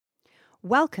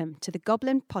Welcome to the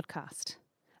Goblin Podcast,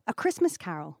 A Christmas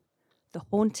Carol, The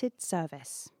Haunted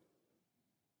Service.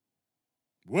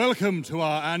 Welcome to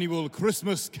our annual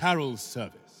Christmas Carol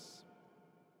service.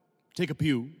 Take a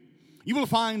pew. You will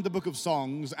find the book of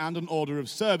songs and an order of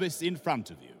service in front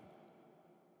of you.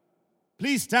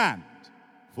 Please stand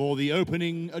for the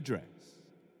opening address.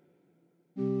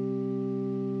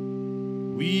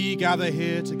 We gather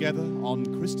here together on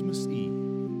Christmas Eve,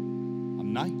 a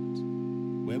night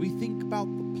where we think about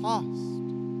the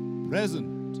past,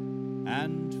 present,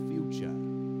 and future,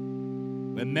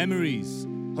 where memories,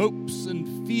 hopes,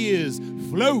 and fears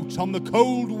float on the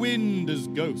cold wind as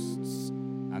ghosts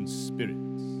and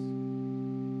spirits.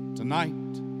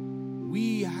 Tonight,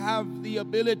 we have the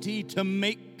ability to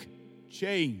make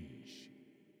change.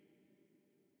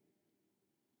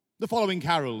 The following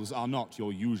carols are not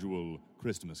your usual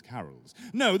Christmas carols.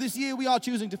 No, this year we are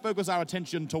choosing to focus our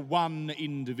attention to one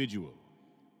individual,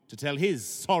 to tell his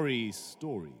sorry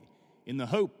story in the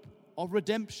hope of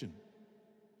redemption.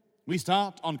 We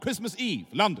start on Christmas Eve,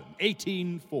 London,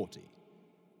 1840.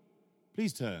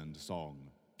 Please turn to Song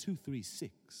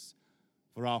 236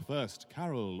 for our first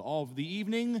carol of the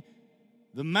evening,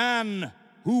 The Man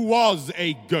Who Was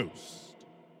a Ghost.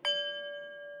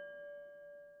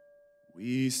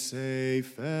 We say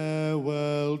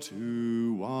farewell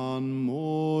to one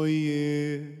more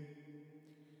year.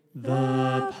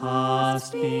 The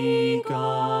past be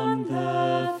gone,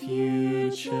 the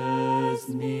future's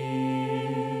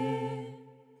near.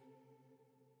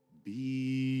 Be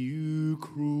you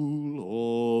cruel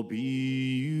or be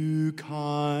you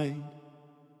kind,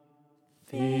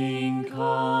 Think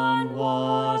on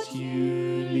what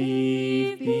you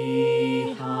leave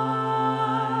behind.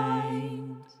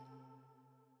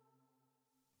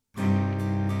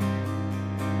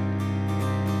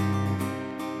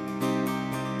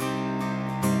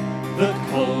 The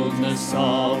coldness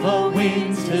of a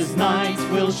winter's night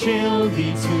will chill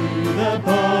thee to the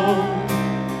bone.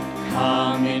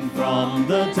 Coming from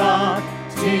the dark,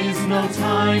 'tis no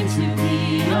time to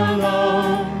be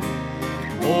alone.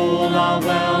 All are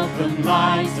welcome,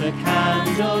 light a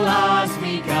candle as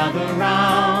we gather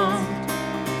round.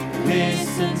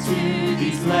 Listen to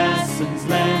these lessons,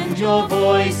 lend your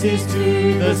voices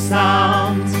to the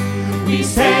sound. We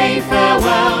say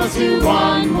farewell to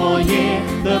one more year,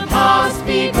 the past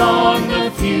be gone,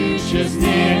 the future's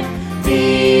near.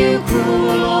 Be you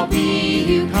cruel or be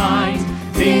you kind,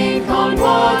 think on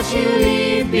what you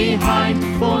leave behind,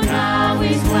 for now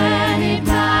is when it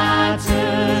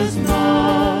matters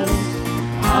most.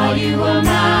 Are you a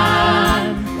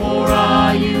man or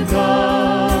are you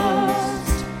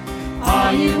ghost?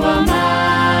 Are you a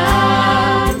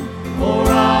man or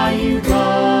are you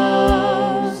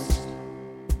ghost?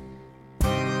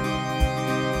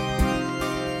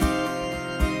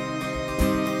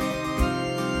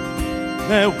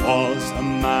 There was a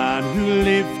man who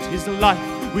lived his life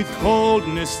with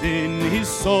coldness in his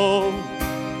soul.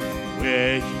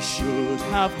 Where he should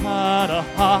have had a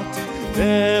heart,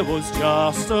 there was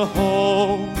just a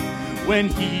hole. When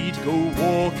he'd go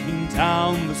walking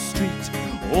down the street,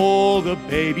 all the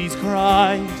babies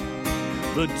cried.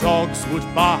 The dogs would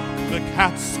bark, the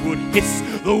cats would hiss,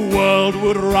 the world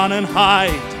would run and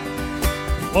hide.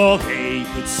 For they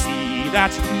could see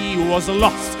that he was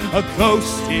lost, a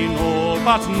ghost in all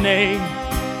but name.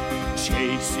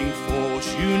 Chasing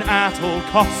fortune at all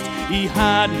cost, he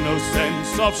had no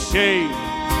sense of shame.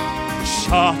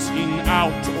 Shutting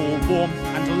out all warmth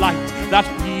and light that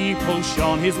people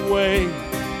shone his way.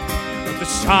 But the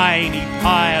shiny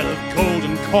pile of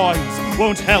golden coins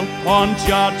won't help on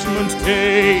Judgment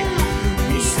Day.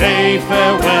 We say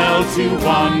farewell to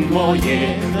one more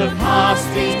year, the past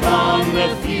is gone,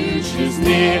 the future's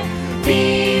near.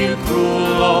 Be you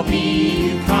cruel or be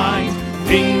you kind,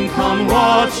 think on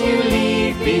what you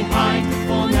leave behind,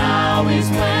 for now is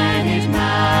when it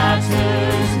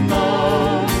matters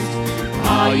most.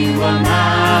 Are you a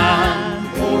man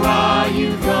or are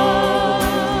you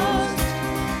ghost?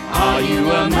 Are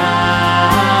you a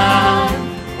man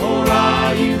or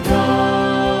are you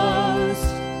ghost?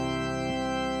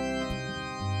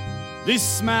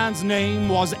 This man's name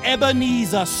was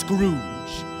Ebenezer Scrooge.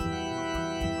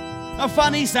 A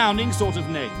funny-sounding sort of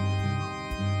name.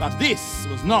 But this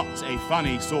was not a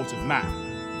funny sort of man.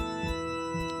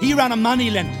 He ran a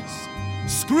moneylenders,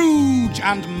 Scrooge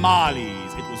and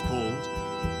Marley's it was called.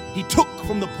 He took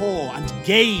from the poor and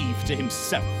gave to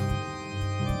himself.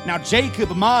 Now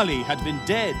Jacob Marley had been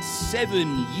dead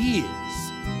 7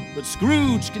 years, but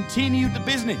Scrooge continued the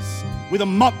business with a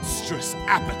monstrous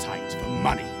appetite for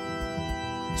money,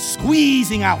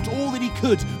 squeezing out all that he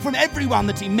could from everyone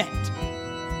that he met.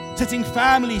 setting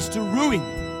families to ruin,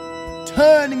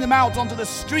 turning them out onto the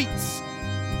streets.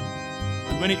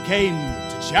 And when it came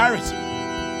to charity...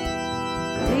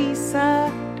 Please,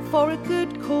 sir, for a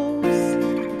good cause,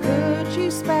 could you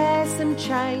spare some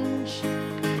change?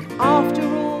 After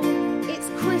all, it's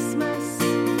Christmas.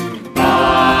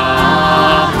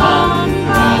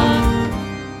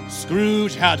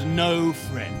 Scrooge had no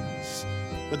friends,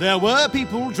 but there were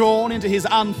people drawn into his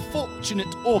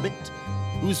unfortunate orbit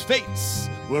whose fates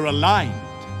were aligned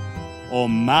or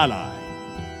maligned.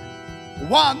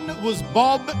 One was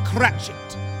Bob Cratchit,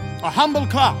 a humble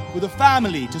clerk with a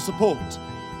family to support.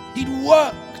 He'd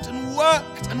worked and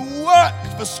worked and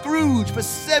worked for Scrooge for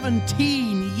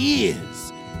 17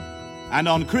 years. And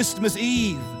on Christmas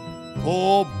Eve,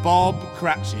 poor Bob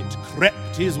Cratchit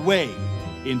crept his way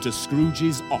into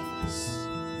Scrooge's office.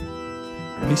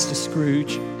 Mr.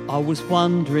 Scrooge, I was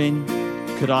wondering,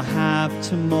 could I have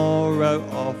tomorrow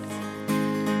off?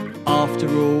 After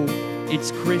all,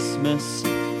 it's Christmas.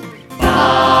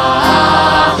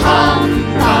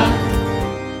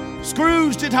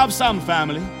 Scrooge did have some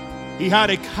family. He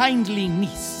had a kindly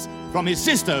niece from his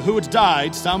sister who had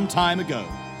died some time ago.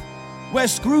 Where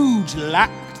Scrooge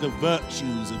lacked the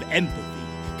virtues of empathy,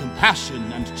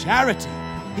 compassion, and charity,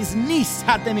 his niece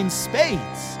had them in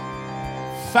spades.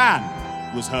 Fan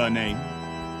was her name.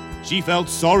 She felt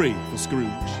sorry for Scrooge.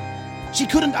 She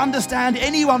couldn't understand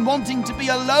anyone wanting to be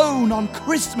alone on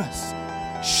Christmas.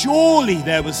 Surely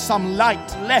there was some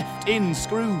light left in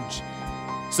Scrooge.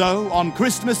 So on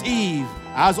Christmas Eve,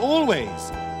 as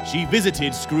always, she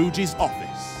visited Scrooge's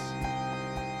office.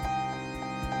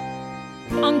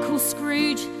 Uncle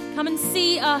Scrooge, come and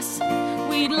see us.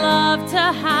 We'd love to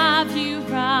have you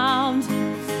round.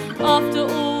 After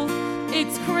all,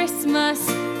 it's Christmas.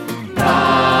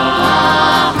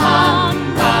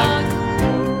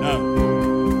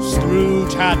 No,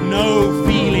 Scrooge had no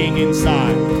feeling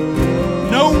inside.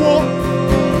 No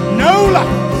warmth, no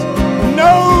light,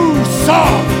 no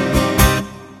song.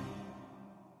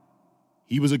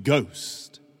 He was a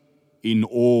ghost in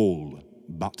all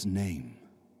but name.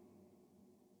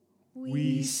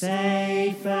 We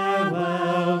say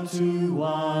farewell to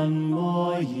one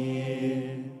more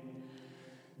year.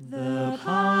 The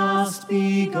past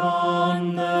be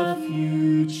gone, the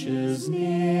future's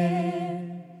near.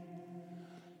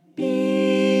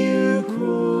 Be you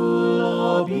cruel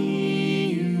or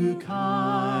be you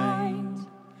kind,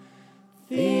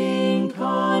 think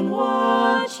on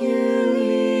what you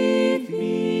leave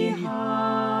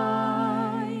behind.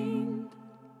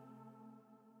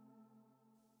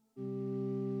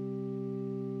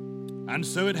 And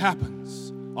so it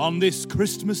happens, on this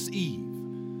Christmas Eve,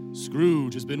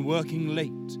 Scrooge has been working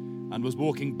late and was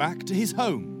walking back to his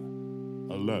home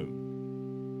alone.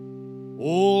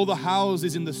 All the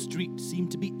houses in the street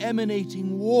seemed to be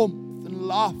emanating warmth and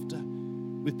laughter,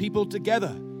 with people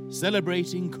together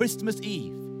celebrating Christmas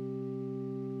Eve.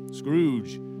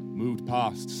 Scrooge moved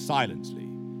past silently,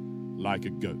 like a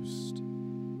ghost.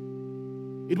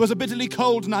 It was a bitterly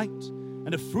cold night,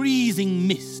 and a freezing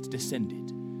mist descended.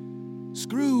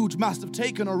 Scrooge must have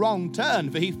taken a wrong turn,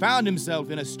 for he found himself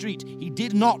in a street he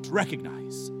did not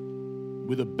recognize,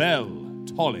 with a bell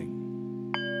tolling.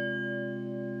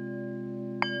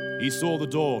 He saw the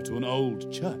door to an old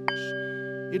church.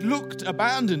 It looked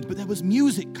abandoned, but there was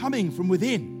music coming from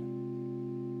within.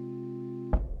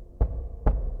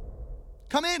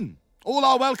 Come in. All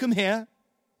are welcome here.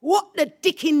 What the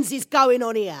dickens is going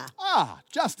on here? Ah,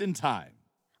 just in time.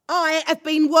 I have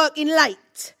been working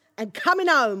late and coming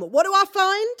home. What do I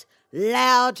find?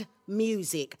 Loud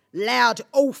music. Loud,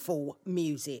 awful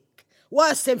music.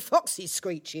 Worse than foxes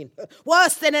screeching.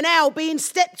 Worse than an owl being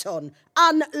stepped on.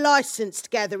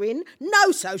 Unlicensed gathering.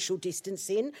 No social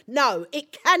distancing. No,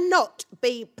 it cannot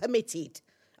be permitted.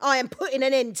 I am putting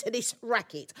an end to this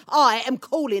racket. I am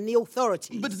calling the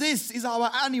authorities. But this is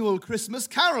our annual Christmas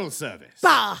carol service.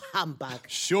 Bah, humbug.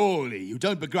 Surely you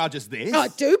don't begrudge us this? I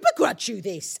do begrudge you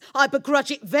this. I begrudge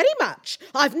it very much.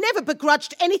 I've never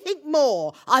begrudged anything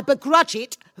more. I begrudge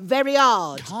it very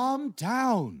hard. Calm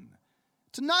down.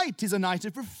 Tonight is a night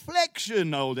of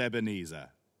reflection, old Ebenezer.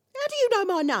 How do you know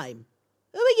my name?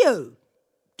 Who are you?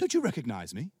 Don't you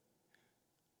recognise me?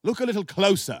 Look a little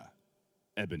closer,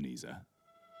 Ebenezer.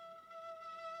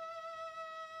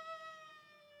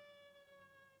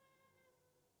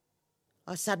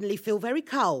 I suddenly feel very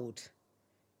cold.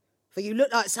 For you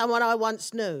look like someone I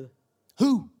once knew.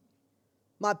 Who?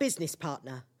 My business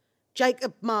partner,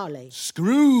 Jacob Marley.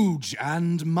 Scrooge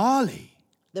and Marley.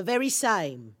 The very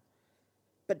same.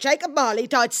 But Jacob Marley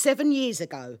died 7 years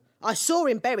ago. I saw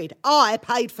him buried. I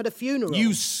paid for the funeral.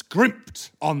 You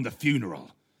scrimped on the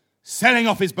funeral. selling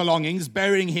off his belongings,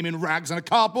 burying him in rags and a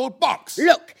cardboard box.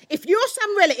 Look, if you're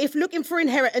some relative looking for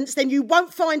inheritance, then you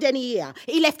won't find any here.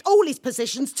 He left all his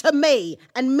possessions to me,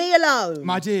 and me alone.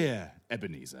 My dear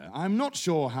Ebenezer, I'm not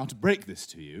sure how to break this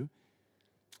to you.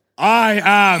 I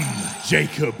am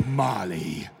Jacob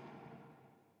Marley.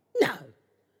 No.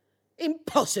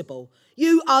 Impossible.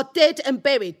 You are dead and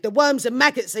buried. The worms and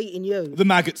maggots eating you. The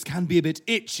maggots can be a bit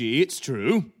itchy, it's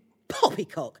true.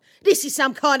 Poppycock. This is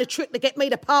some kind of trick to get me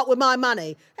to part with my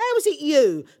money. How is it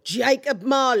you, Jacob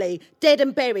Marley, dead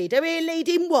and buried, are here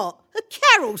leading what? A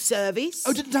carol service?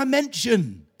 Oh, didn't I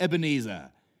mention,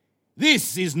 Ebenezer?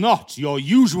 This is not your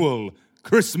usual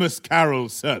Christmas carol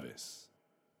service.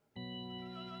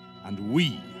 And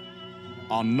we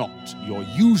are not your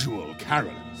usual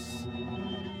carolers.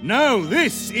 No,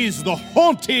 this is the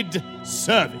haunted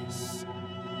service.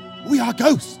 We are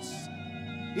ghosts.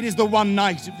 It is the one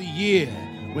night of the year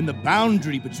when the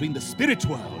boundary between the spirit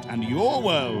world and your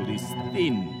world is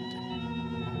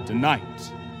thinned.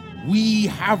 Tonight, we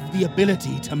have the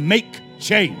ability to make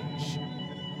change.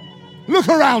 Look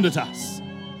around at us,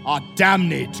 our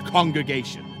damned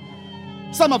congregation.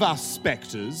 Some of us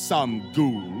spectres, some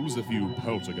ghouls, a few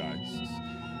poltergeists.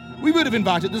 We would have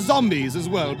invited the zombies as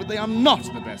well, but they are not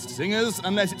the best singers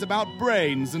unless it's about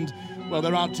brains, and, well,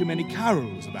 there aren't too many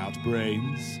carols about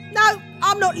brains. No,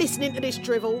 I'm not listening to this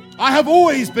drivel. I have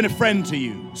always been a friend to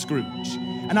you, Scrooge,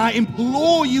 and I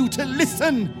implore you to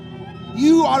listen.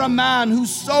 You are a man whose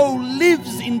soul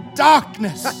lives in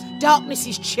darkness. Darkness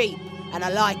is cheap, and I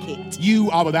like it.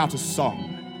 You are without a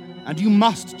song, and you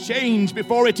must change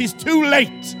before it is too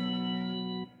late.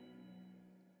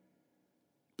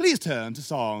 Please turn to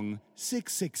song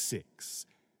 666,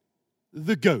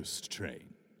 The Ghost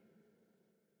Train.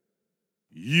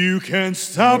 You can't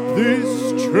stop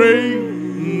this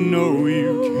train, no,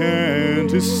 you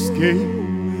can't escape.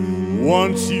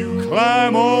 Once you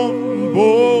climb on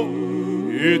board,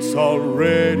 it's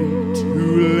already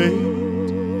too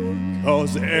late.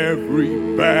 'Cause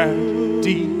every bad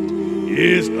deed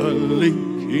is a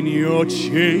link in your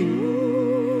chain,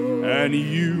 and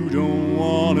you don't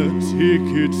want a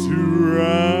ticket to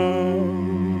ride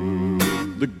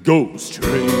the ghost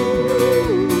train.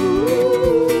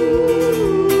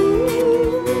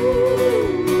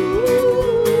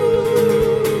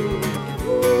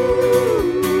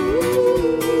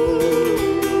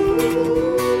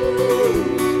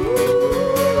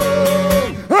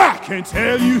 Can't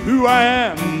tell you who I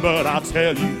am, but I'll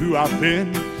tell you who I've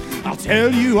been. I'll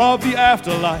tell you of the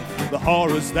afterlife, the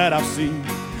horrors that I've seen.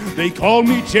 They call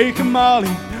me Jacob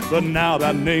Marley, but now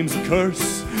that name's a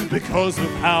curse. Because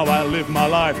of how I live my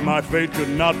life, my fate could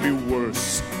not be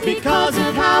worse. Because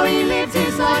of how he lived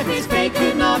his life, his fate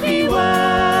could not be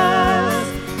worse.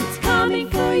 It's coming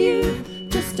for you,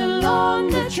 just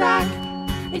along the track.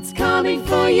 It's coming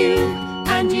for you,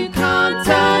 and you can't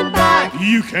turn back.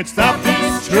 You can't stop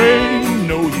this train,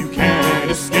 no, you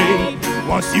can't escape.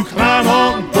 Once you climb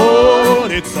on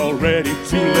board, it's already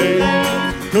too late.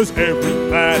 'Cause every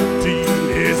bad deed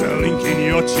is a link in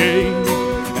your chain,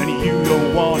 and you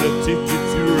don't want a ticket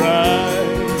to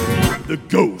ride the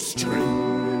ghost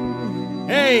train.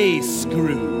 Hey,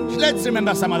 Scrooge, let's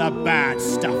remember some of the bad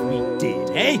stuff we did,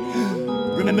 eh?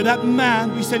 Remember that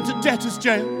man we sent to debtor's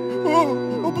jail?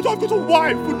 Oh, but I've got a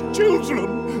wife and children.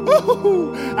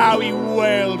 Oh, how he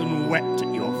wailed and wept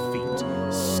at your feet,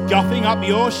 scuffing up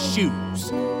your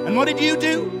shoes. And what did you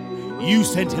do? You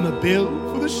sent him a bill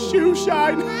for the shoe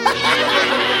shine.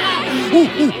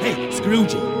 Hey,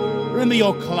 Scroogey, remember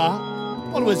your clerk?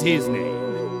 What was his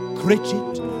name?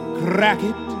 Critchit?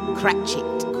 Crackit?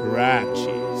 Cratchit.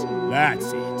 Cratchit,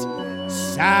 that's it.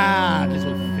 Sad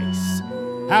little face.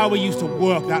 How we used to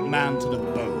work that man to the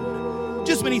bone.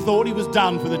 Just when he thought he was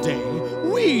done for the day,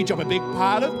 we dropped a big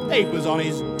pile of papers on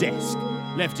his desk,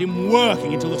 left him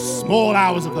working until the small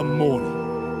hours of the morning.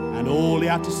 And all he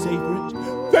had to say for it,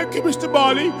 "Thank you, Mr.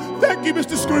 Marley. Thank you,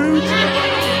 Mr. Scrooge."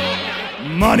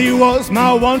 Money was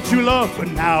my one true love, but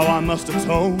now I must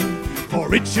atone. For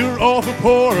richer or for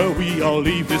poorer, we all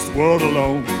leave this world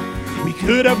alone. We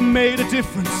could have made a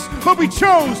difference, but we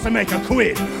chose to make a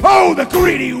quid. Oh, the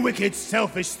greedy, wicked,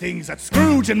 selfish things that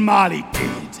Scrooge and Marley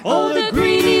did. Oh, the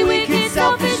greedy, wicked,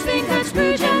 selfish things that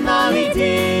Scrooge and Marley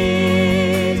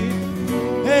did.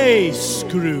 Hey,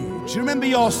 Scrooge, remember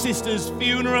your sister's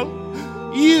funeral?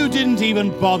 You didn't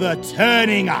even bother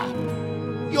turning up.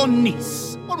 Your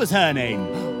niece, what was her name?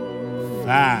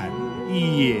 Fan.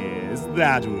 Yes,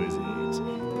 that was it.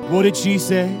 What did she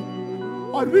say?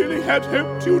 "I really had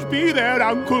hoped you'd be there,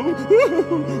 Uncle."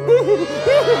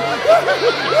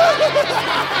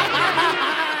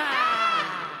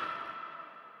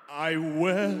 I I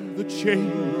wear the chain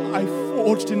I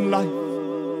forged in life.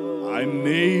 I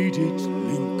made it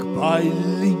link by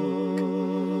link.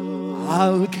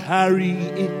 I'll carry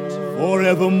it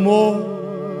forevermore.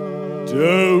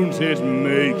 Don't it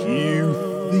make you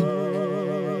think?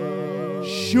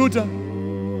 Shoulda,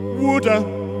 woulda,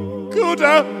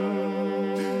 coulda.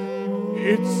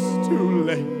 It's too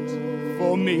late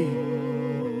for me.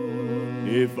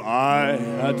 If I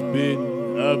had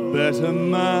been a better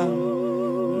man,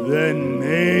 then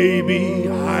maybe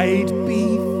I'd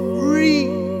be free.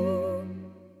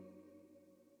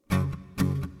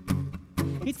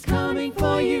 It's coming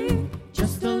for you,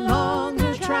 just along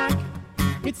the track.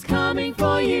 It's coming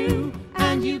for you,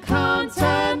 and you can't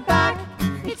turn back.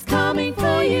 It's coming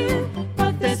for you,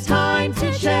 but there's time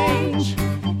to change.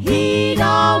 Heed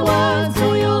our words,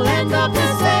 or you'll end up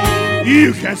the same.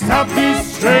 You can't stop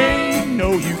this train,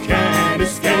 no you can't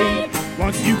escape.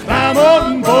 Once you climb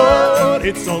on board,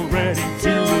 it's already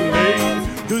too late.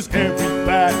 'Cause every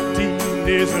bad deed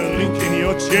is a link in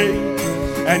your chain,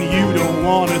 and you don't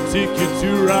want a ticket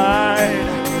to ride.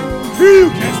 You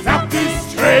can't stop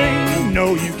this train,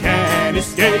 no you can't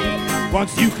escape.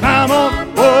 Once you climb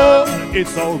on board,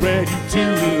 it's already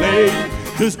too late.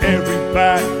 'Cause every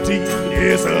bad deed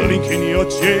is a link in your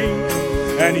chain,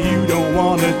 and you don't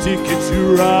want a ticket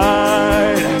to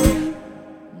ride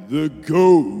the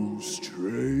ghost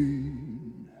train.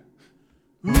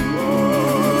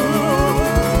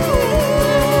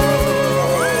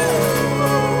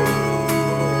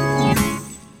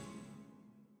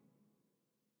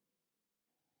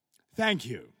 Thank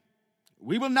you.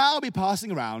 We will now be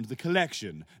passing around the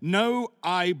collection. No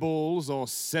eyeballs or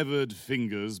severed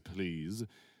fingers, please.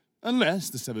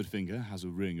 Unless the severed finger has a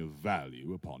ring of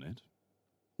value upon it.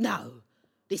 No,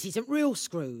 this isn't real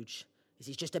Scrooge. This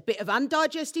is just a bit of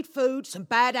undigested food, some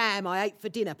bad ham I ate for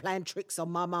dinner playing tricks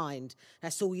on my mind.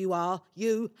 That's all you are.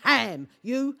 You ham.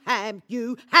 You ham.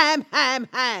 You ham, ham,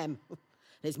 ham.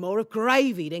 There's more of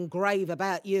gravy than grave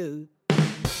about you.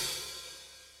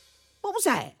 What was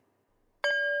that?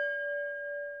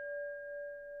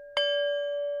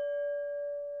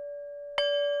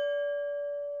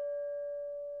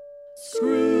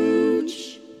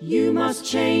 Scrooge, you must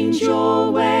change your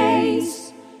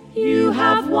ways. You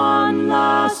have one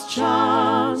last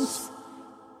chance.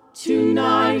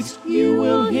 Tonight you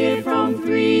will hear from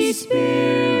 3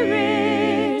 spirits.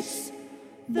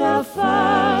 The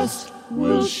first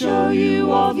will show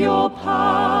you of your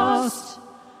past.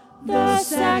 The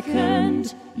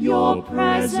second, your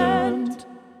present.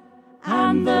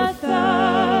 And the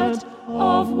third,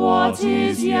 of what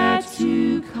is yet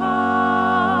to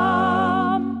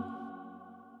come.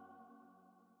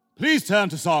 Please turn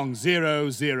to song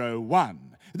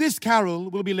 001. This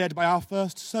carol will be led by our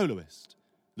first soloist,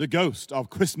 the ghost of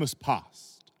Christmas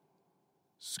past,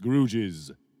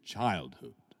 Scrooge's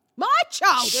childhood. My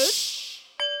childhood?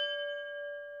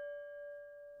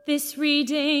 This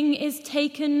reading is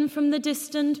taken from the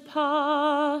distant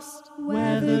past,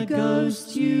 where the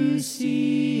ghosts you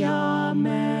see are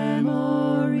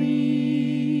memories,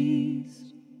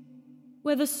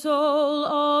 where the soul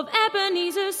of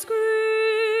Ebenezer Scrooge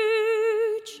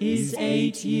is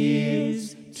 8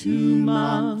 years, 2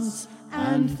 months,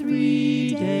 and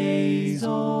 3 days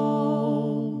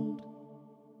old.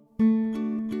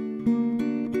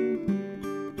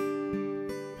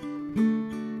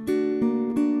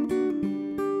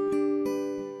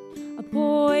 A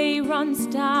boy runs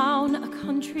down a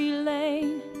country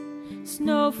lane,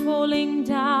 snow falling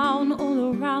down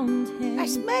all around him.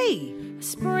 That's me.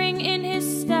 Spring in his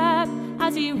step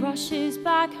as he rushes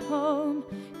back home.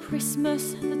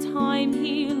 Christmas, the time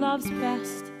he loves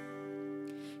best.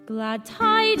 Glad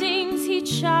tidings he'd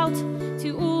shout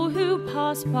to all who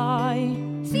pass by.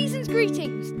 Season's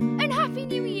greetings and Happy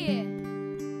New Year.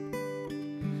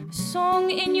 A song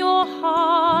in your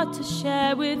heart to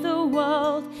share with the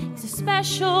world is a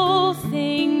special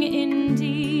thing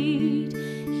indeed.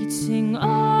 He'd sing,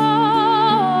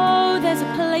 oh, there's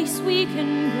a place we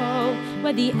can go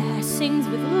where the air sings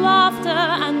with laughter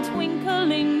and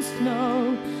twinkling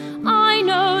snow. I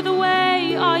know the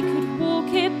way, I could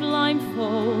walk it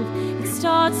blindfold. It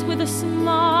starts with a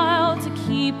smile to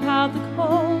keep out the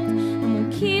cold, and we'll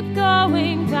keep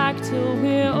going back till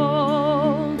we're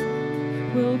old.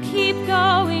 We'll keep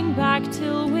going back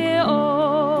till we're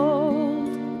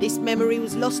old. This memory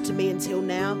was lost to me until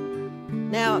now.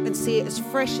 Now I can see it as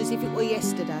fresh as if it were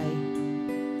yesterday.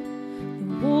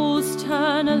 The walls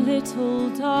turn a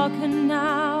little darker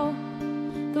now.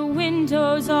 The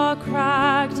windows are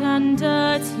cracked and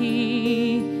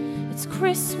dirty. It's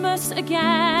Christmas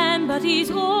again, but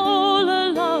he's all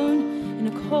alone in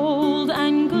a cold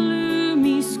and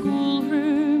gloomy school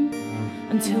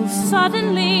until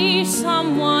suddenly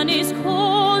someone is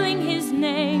calling his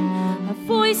name, a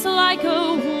voice like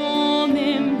a warm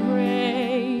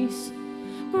embrace.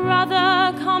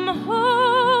 Brother, come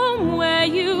home where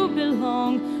you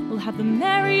belong. We'll have the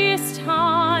merriest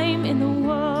time in the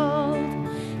world.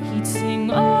 He'd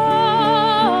sing,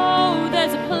 oh,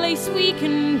 there's a place we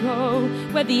can go,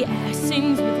 where the air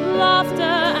sings with laughter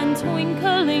and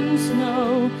twinkling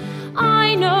snow.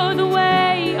 I know the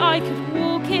way, I could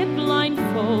walk it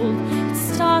blindfold. It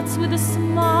starts with a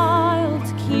smile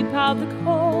to keep out the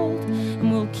cold,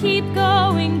 and we'll keep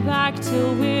going back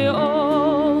till we're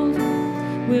old.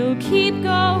 We'll keep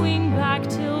going back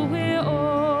till we're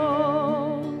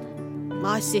old.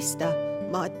 My sister,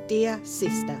 my dear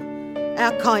sister.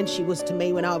 How kind she was to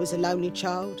me when I was a lonely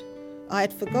child. I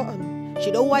had forgotten.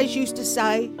 She'd always used to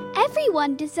say,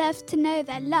 Everyone deserves to know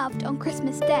they're loved on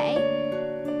Christmas Day.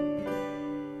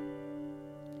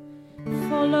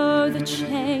 Follow the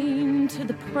chain to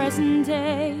the present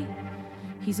day.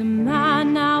 He's a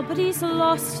man now, but he's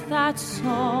lost that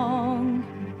song.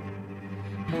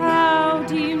 How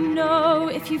do you know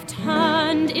if you've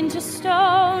turned into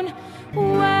stone?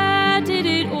 Where did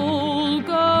it all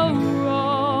go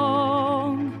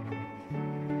wrong?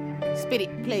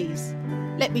 Spirit, please,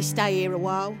 let me stay here a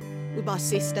while with my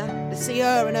sister to see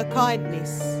her and her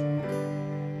kindness.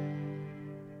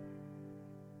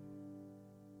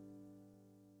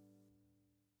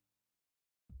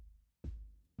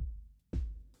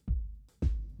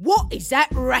 What is that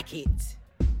racket?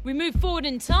 We move forward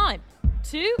in time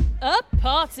to a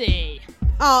party.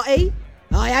 Party?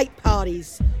 I hate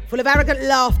parties. Full of arrogant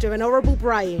laughter and horrible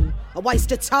braying. A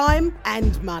waste of time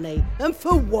and money. And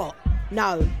for what?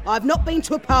 No, I've not been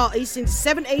to a party since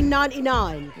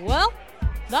 1799. Well,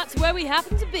 that's where we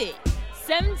happen to be.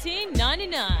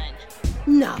 1799.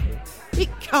 No, it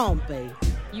can't be.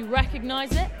 You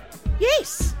recognise it?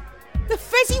 Yes. The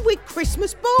Fezziwig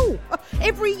Christmas Ball.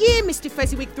 Every year Mr.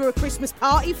 Fezziwig threw a Christmas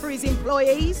party for his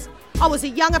employees. I was a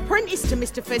young apprentice to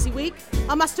Mr. Fezziwig.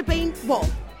 I must have been,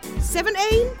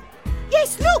 17?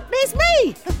 Yes, look, there's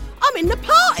me. I'm in the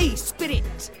party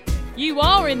spirit. You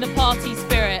are in the party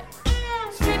spirit.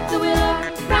 Strip the willow,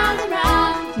 round and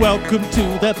round. Welcome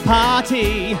to the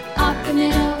party. Up the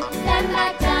middle, then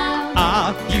back down.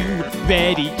 Are you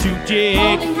ready to jig?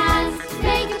 Holding hands,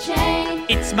 make a chain.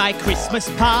 It's my Christmas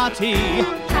party.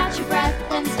 Catch your breath,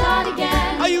 then start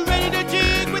again. Are you ready to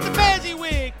jig with the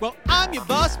Fezziwig? Well, I'm your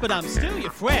boss, but I'm still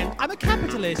your friend. I'm a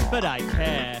capitalist, but I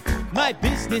care. My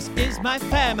business is my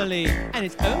family, and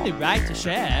it's only right to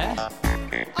share.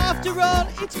 After all,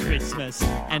 it's Christmas,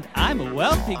 and I'm a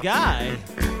wealthy guy.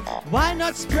 Why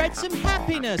not spread some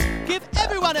happiness? Give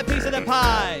everyone a piece of the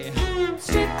pie.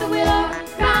 Strip the willow,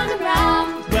 round and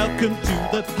round. Welcome to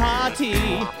the party.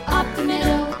 Up the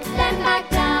middle, then back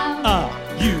down. Are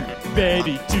you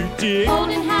ready to dig?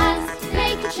 Holding hands,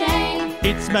 make a chain.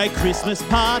 It's my Christmas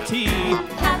party.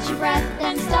 Catch your breath,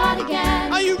 then start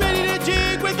again. Are you ready to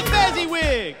jig with the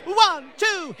Fezziwig? 1,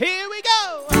 2, here we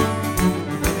go!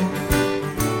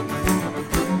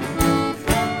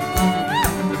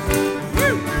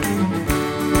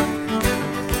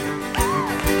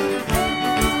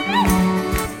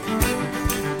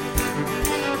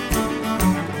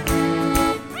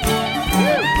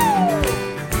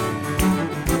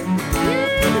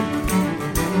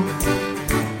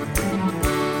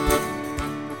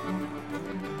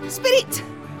 Spirit!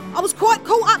 I was quite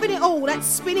caught up in it all. That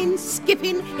spinning,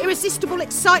 skipping, irresistible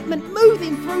excitement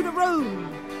moving through the room.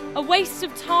 A waste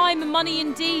of time and money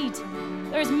indeed.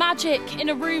 There is magic in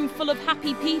a room full of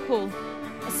happy people.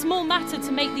 A small matter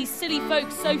to make these silly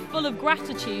folks so full of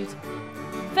gratitude.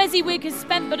 Fezziwig has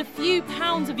spent but a few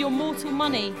pounds of your mortal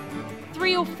money,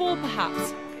 3 or 4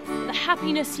 perhaps. The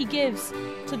happiness he gives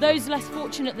to those less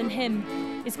fortunate than him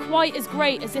is quite as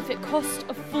great as if it cost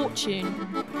a fortune.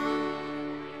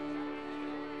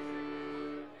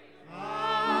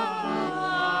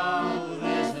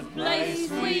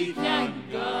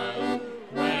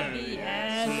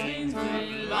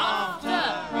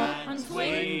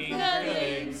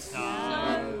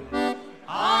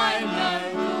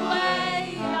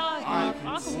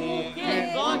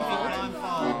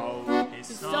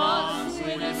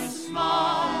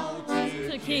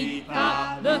 Keep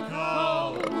out the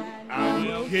cold, and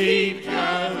we'll keep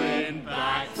going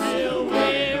back till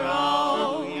we're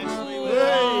old.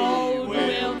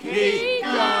 We'll keep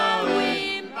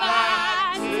going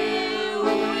back till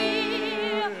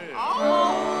we're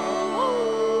old.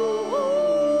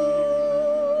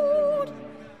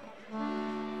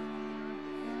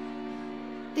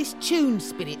 This tune,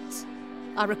 Spirit,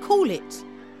 I recall it.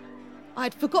 I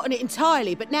had forgotten it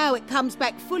entirely, but now it comes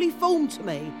back fully formed to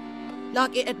me.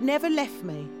 like it had never left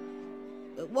me.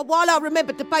 While I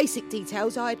remembered the basic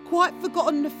details, I had quite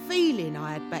forgotten the feeling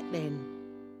I had back then.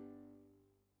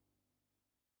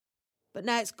 But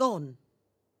now it's gone,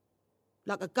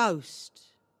 like a ghost.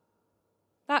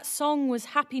 That song was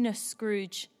happiness,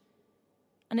 Scrooge.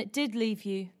 And it did leave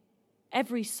you.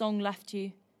 Every song left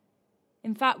you.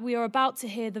 In fact, we are about to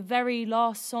hear the very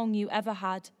last song you ever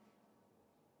had.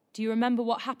 Do you remember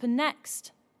what happened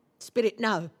next? Spirit,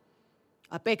 no.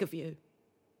 I beg of you.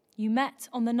 You met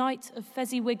on the night of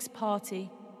Fezziwig's party.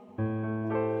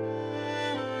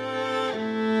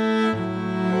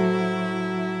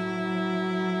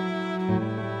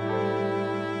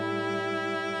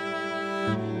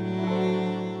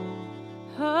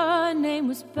 Her name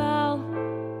was Belle.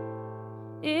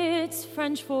 It's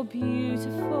French for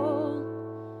beautiful.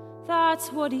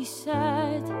 That's what he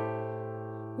said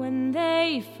when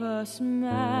they first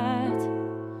met.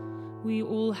 We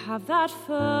all have that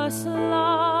first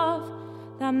love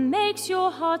that makes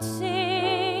your heart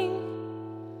sing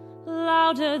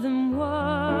louder than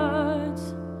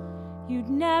words you'd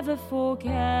never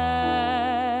forget.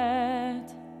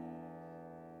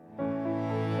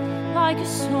 Like a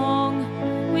song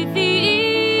with the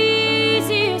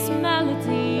easiest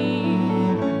melody,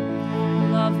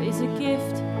 love is a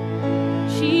gift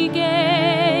she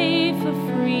gave for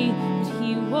free, but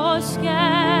he was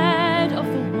scared of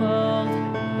the world.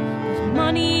 But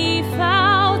money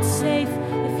felt safe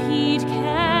if he'd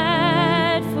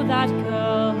cared for that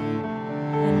girl,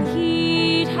 and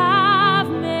he'd have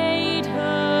made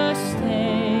her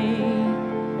stay.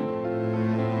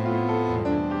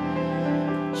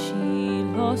 She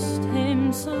lost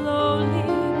him slowly,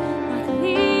 like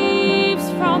leaves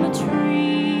from a tree.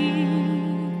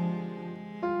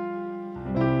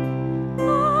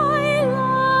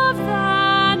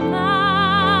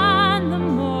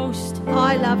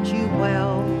 I loved you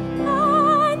well,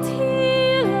 and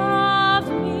he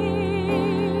loved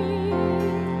me.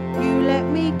 You let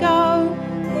me go.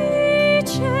 He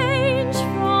changed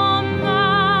from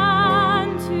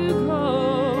man to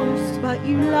ghost, But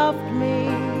you loved me.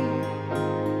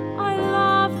 I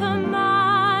love the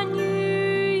man you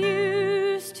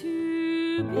used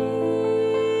to be.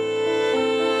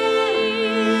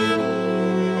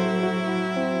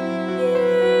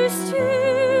 Used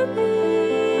to be.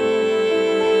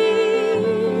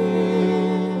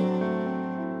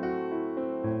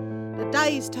 The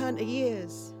days turn to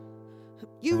years.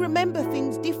 You remember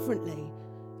things differently.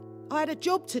 I had a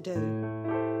job to do.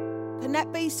 Can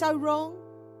that be so wrong?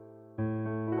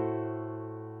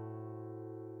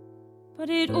 But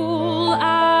it all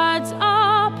adds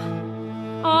up.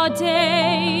 Our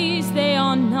days, they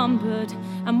are numbered,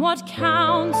 and what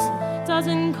counts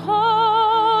doesn't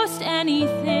cost anything.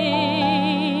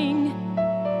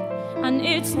 And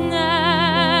it's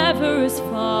never as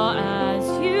far as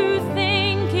you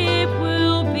think it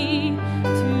will be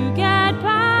to get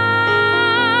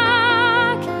back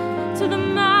to the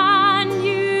man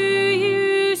you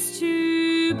used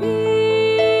to be.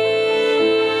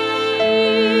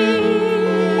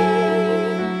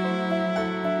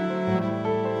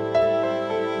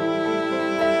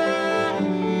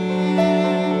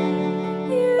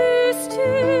 Used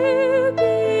to be.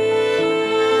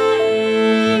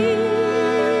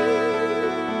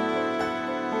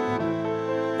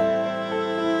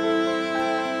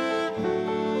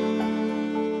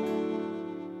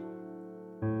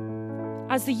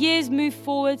 As the years moved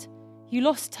forward, you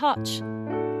lost touch,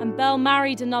 and Belle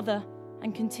married another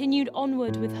and continued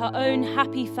onward with her own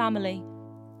happy family.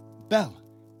 Belle,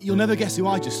 you'll never guess who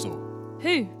I just saw.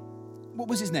 Who? What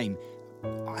was his name?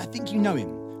 I think you know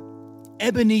him.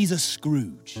 Ebenezer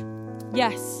Scrooge.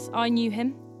 Yes, I knew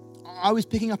him. I was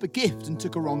picking up a gift and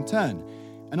took a wrong turn.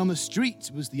 And on the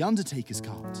street was the undertaker's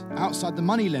cart. Outside the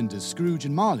moneylenders, Scrooge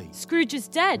and Marley. Scrooge is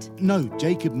dead. No,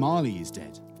 Jacob Marley is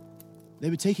dead. They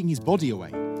were taking his body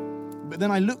away. But then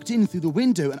I looked in through the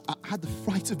window and I had the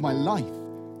fright of my life.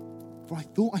 For I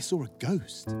thought I saw a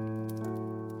ghost.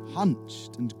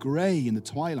 Hunched and grey in the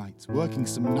twilight, working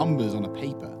some numbers on a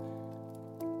paper.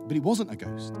 But it wasn't a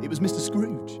ghost. It was Mr.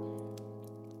 Scrooge.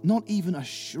 Not even a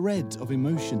shred of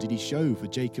emotion did he show for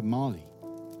Jacob Marley.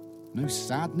 No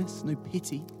sadness, no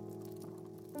pity.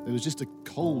 There was just a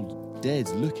cold, dead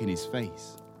look in his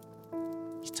face.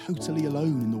 He's totally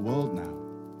alone in the world now.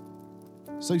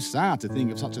 So sad to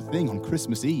think of such a thing on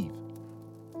Christmas Eve.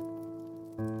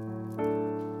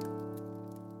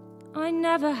 I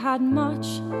never had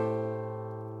much,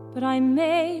 but I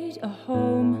made a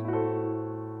home.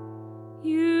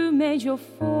 You made your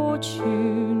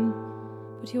fortune,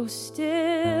 but you're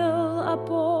still a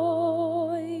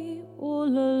boy all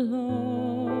alone.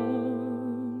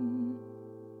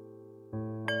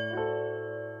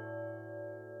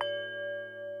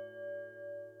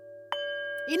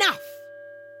 Enough!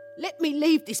 Let me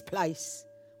leave this place.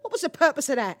 What was the purpose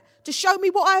of that? To show me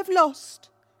what I have lost?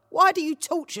 Why do you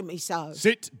torture me so?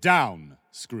 Sit down,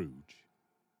 Scrooge.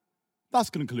 Thus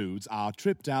concludes our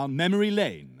trip down memory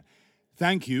lane.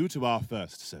 Thank you to our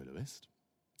first soloist.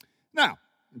 Now,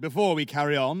 before we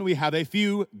carry on, we have a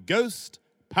few Ghost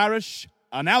Parish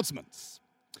announcements.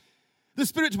 The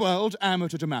Spirit World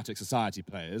Amateur Dramatic Society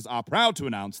players are proud to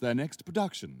announce their next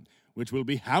production, which will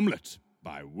be Hamlet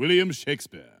by William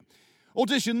Shakespeare.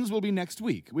 Auditions will be next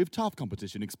week, with tough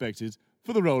competition expected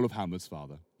for the role of Hamlet's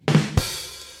father.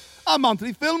 Our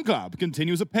monthly film club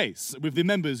continues apace, with the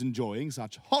members enjoying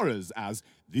such horrors as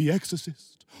The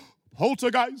Exorcist,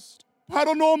 Poltergeist,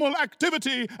 Paranormal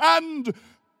Activity, and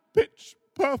Pitch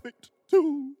Perfect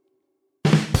 2.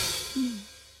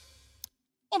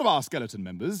 One of our skeleton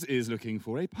members is looking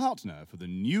for a partner for the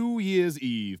New Year's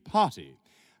Eve party.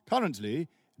 Currently,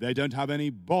 they don't have any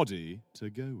body to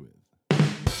go with.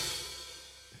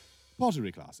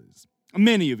 Pottery classes.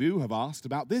 Many of you have asked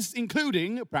about this,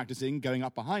 including practicing going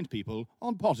up behind people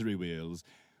on pottery wheels.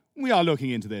 We are looking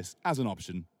into this as an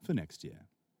option for next year.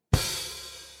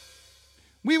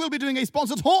 We will be doing a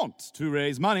sponsored haunt to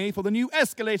raise money for the new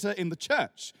escalator in the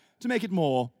church to make it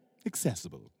more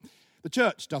accessible. The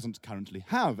church doesn't currently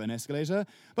have an escalator,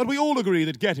 but we all agree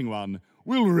that getting one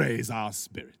will raise our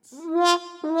spirits.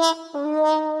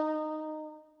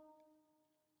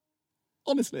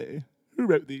 Honestly, who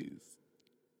wrote these?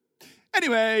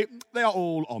 Anyway, they are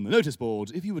all on the notice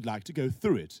board if you would like to go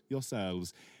through it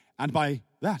yourselves. And by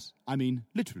that, I mean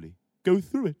literally go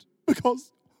through it,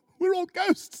 because we're all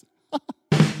ghosts.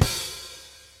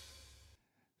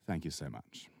 Thank you so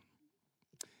much.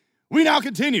 We now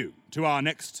continue to our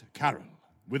next carol,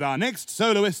 with our next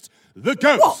soloist, the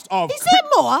Ghost of... Is there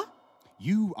more?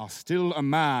 You are still a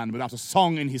man without a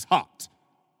song in his heart.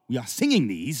 We are singing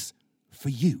these for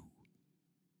you.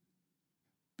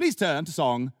 Please turn to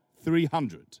song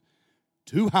 300,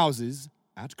 Two Houses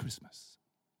at Christmas.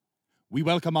 We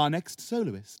welcome our next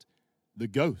soloist, the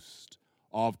Ghost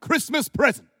of Christmas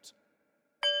Present.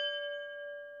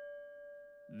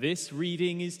 This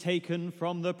reading is taken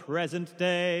from the present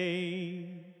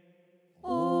day.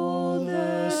 All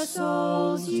the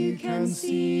souls you can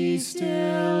see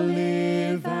still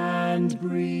live and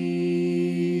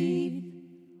breathe.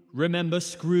 Remember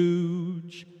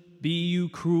Scrooge, be you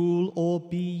cruel or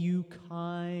be you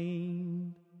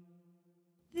kind.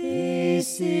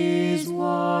 This is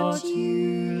what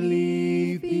you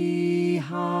leave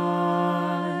behind.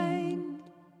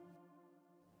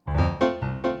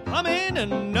 Come in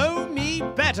and know me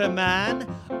better, man.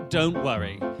 Don't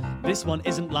worry. This one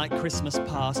isn't like Christmas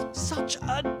past, such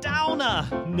a downer.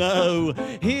 No,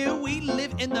 here we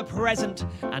live in the present,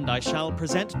 and I shall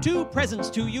present two presents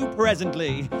to you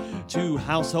presently. Two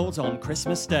households on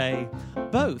Christmas Day.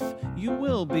 Both you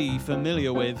will be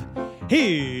familiar with.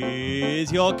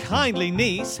 Here's your kindly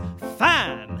niece,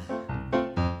 Fan.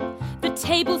 The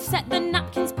table's set, the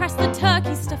napkins pressed, the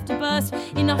turkey stuffed to burst.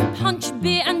 Enough punch,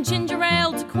 beer and ginger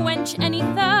ale to quench any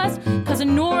thirst.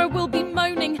 Cousin Nora will be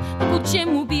moaning, Uncle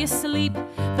Jim will be asleep.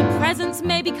 The presents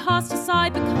may be cast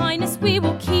aside, but kindness we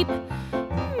will keep.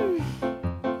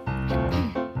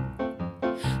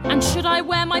 And should I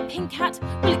wear my pink hat,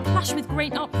 will it clash with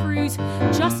Great Aunt Prue's?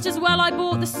 Just as well I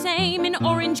bought the same in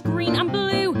orange, green and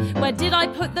blue. Where did I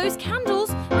put those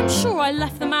candles? I'm sure I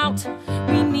left them out.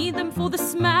 We need them for the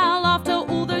smell after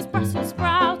all those Brussels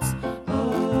sprouts.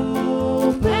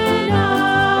 Open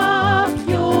up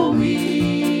your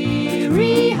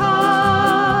weary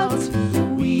heart.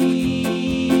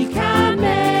 We can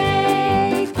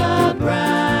make a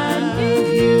brand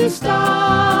new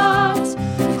start.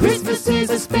 Christmas is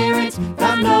a spirit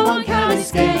that no one can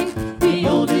escape. We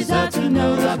all deserve to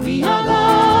know that we are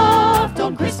loved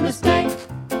on Christmas Day.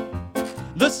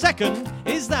 The second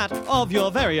is that of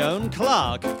your very own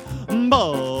Clark,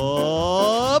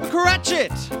 Bob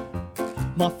Cratchit.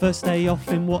 My first day off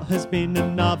in what has been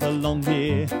another long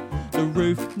year. The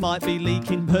roof might be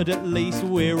leaking, but at least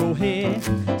we're all here.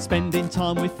 Spending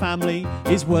time with family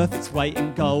is worth its weight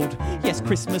in gold. Yes,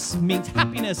 Christmas means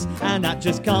happiness, and that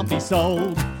just can't be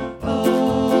sold.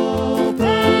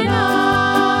 Open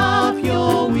up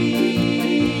your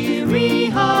weary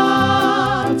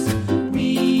heart.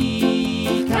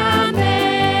 We can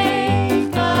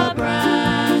make a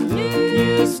brand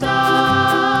new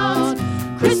start.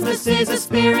 Christmas is a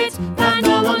spirit that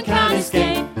no one can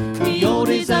escape. We all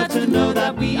deserve to know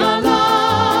that we are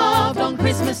loved on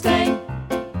Christmas Day.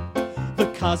 The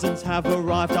cousins have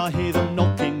arrived, I hear them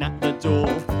knocking at the door.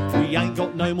 We ain't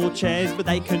got no more chairs, but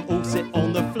they can all sit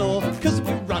on the floor, 'cause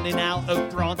we're running running out of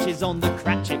branches on the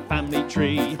Cratchit family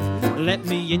tree. Let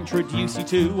me introduce you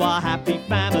to our happy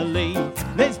family.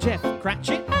 There's Jeff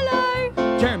Cratchit.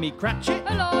 Hello. Jeremy Cratchit.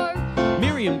 Hello.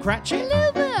 Miriam Cratchit.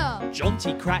 Hello there.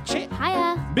 Jonty Cratchit.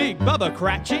 Hiya. Big Bubba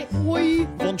Cratchit. Oi.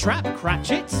 Von Trapp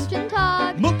Cratchit. Guten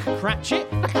Tag. Mook Cratchit.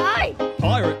 Hi.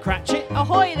 Pirate Cratchit.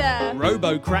 Ahoy there.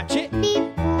 Robo Cratchit.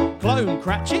 Beep. Clone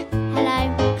Cratchit.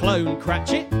 Hello. Clone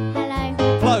Cratchit. Hello.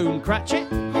 Clone Cratchit.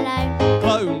 Hello.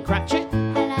 Clone Cratchit.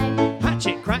 Hello.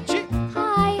 Hatchet Cratchit.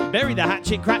 Hi. Bury the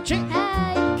Hatchet Cratchit.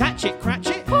 Hey. Catch it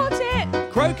Cratchit. Caught it.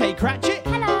 Croquet Cratchit.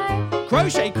 Hello.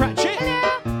 Crochet Cratchit.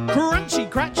 Hello. Crunchy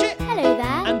Cratchit. Hello there.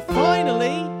 And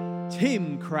finally,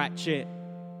 Tim Cratchit.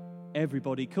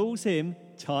 Everybody calls him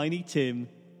Tiny Tim.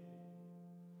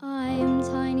 I'm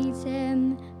Tiny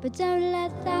Tim, but don't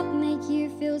let that make you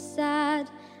feel sad.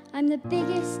 I'm the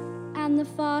biggest and the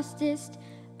fastest,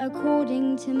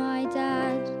 according to my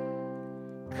dad.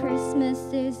 Christmas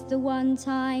is the one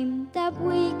time that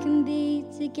we can be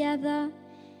together.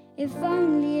 If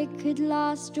only it could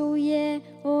last all year,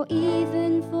 or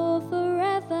even for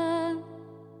forever.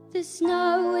 The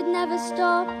snow would never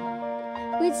stop,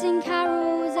 we'd sing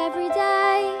carols every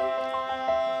day.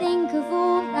 Think of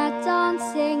all that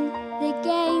dancing, the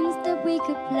games that we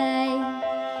could play.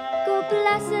 God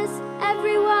bless us,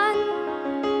 everyone,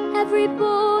 every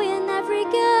boy and every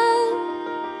girl.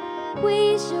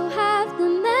 We shall have the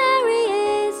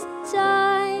merriest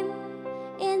time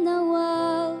in the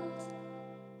world.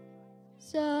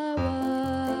 So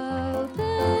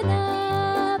open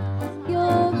up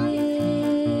your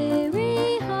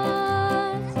weary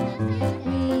heart.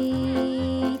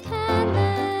 We can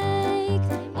make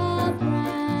a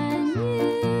brand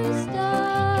new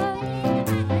start.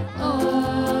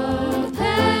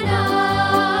 Open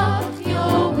up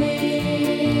your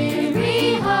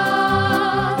weary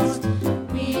heart.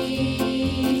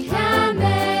 We can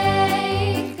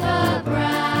make a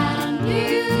brand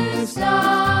new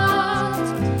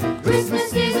start.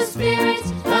 Christmas is a spirit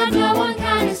that no one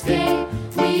can escape.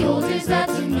 We all deserve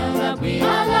to know that we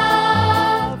are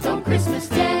loved on Christmas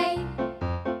Day.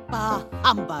 Bah,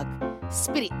 humbug.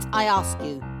 Spirit, I ask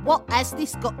you, what has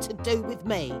this got to do with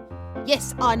me?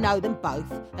 Yes, I know them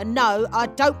both, and no, I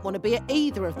don't want to be at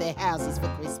either of their houses for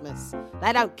Christmas.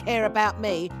 They don't care about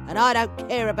me, and I don't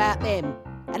care about them.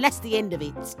 And that's the end of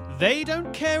it. They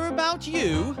don't care about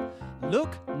you?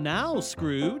 Look now,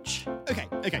 Scrooge. Okay,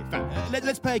 fine.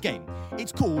 Let's play a game.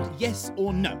 It's called Yes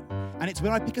or No. And it's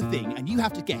where I pick a thing and you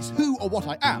have to guess who or what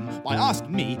I am by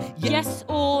asking me Yes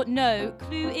or no.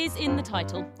 Clue is in the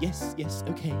title. Yes,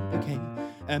 okay.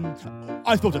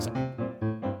 I thought of something.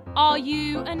 Are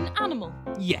you an animal?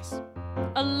 Yes.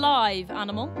 A live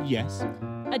animal? Yes.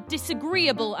 A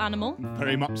disagreeable animal?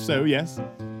 Very much so, yes.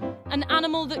 An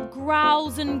animal that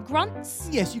growls and grunts?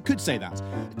 Yes, you could say that.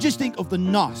 Just think of the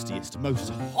nastiest,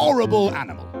 most horrible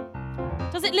animal.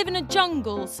 Does it live in a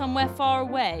jungle somewhere far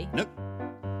away? Nope.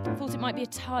 I thought it might be a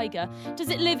tiger. Does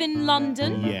it live in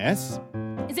London? Yes.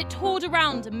 Is it toured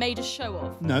around and made a show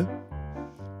of? No.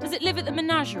 Does it live at the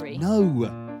menagerie? No.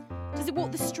 Does it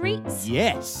walk the streets?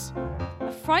 Yes.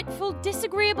 A frightful,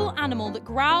 disagreeable animal that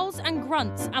growls and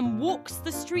grunts and walks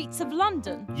the streets of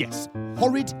London? Yes.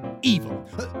 Horrid, evil.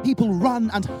 People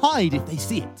run and hide if they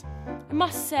see it. I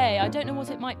must say, I don't know what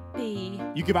it might be.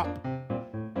 You give up?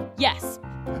 Yes.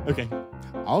 Okay.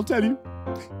 I'll tell you.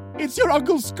 It's your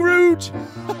Uncle Scrooge.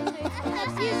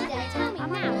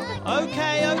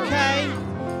 Okay.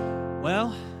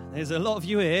 Well, there's a lot of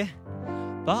you here,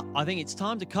 but I think it's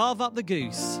time to carve up the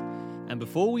goose. And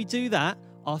before we do that,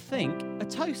 I think a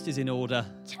toast is in order.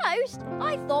 Toast?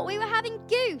 I thought we were having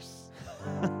goose.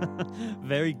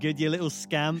 Very good, you little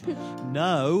scamp.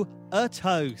 No, a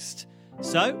toast.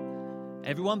 So,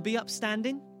 everyone be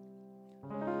upstanding.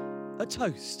 A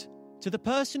toast to the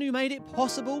person who made it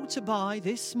possible to buy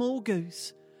this small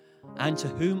goose, and to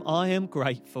whom I am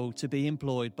grateful to be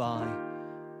employed by,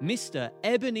 Mr.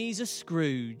 Ebenezer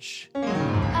Scrooge.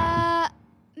 Mr.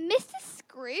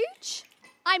 Scrooge?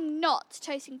 I'm not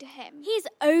toasting to him. He's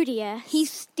odious.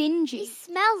 He's stingy. He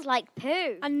smells like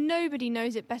poo. And nobody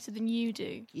knows it better than you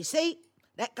do. You see,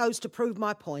 that goes to prove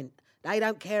my point. They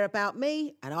don't care about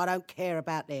me, and I don't care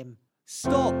about them.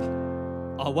 Stop!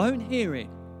 I won't hear it.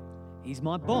 He's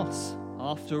my boss,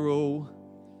 after all.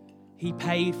 He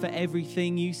paid for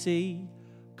everything you see,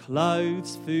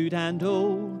 clothes, food and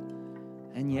all.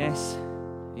 And yes,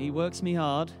 he works me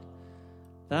hard,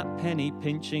 that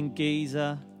penny-pinching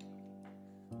geezer.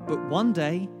 But one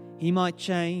day he might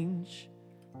change,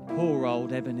 poor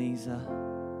old Ebenezer.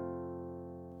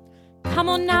 Come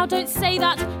on now, don't say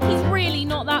that. He's really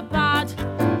not that bad.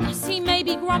 Yes, he may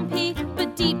be grumpy,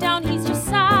 but deep down he's just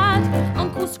sad.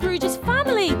 Uncle Scrooge's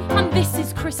family, and this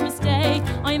is Christmas Day.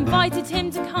 I invited him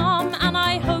to come, and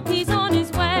I hope he's on his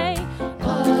way.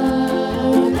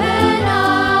 Open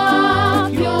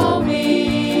up your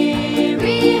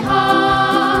weary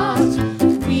heart.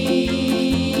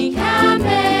 We can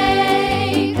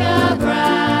make a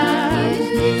brand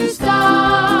new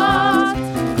start.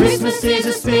 Christmas is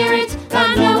a spirit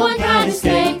that no one can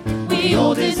escape. We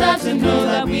all deserve to know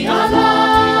that we are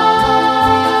loved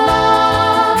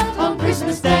on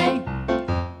Christmas Day.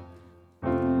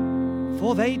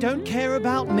 For they don't care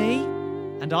about me,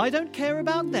 and I don't care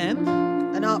about them.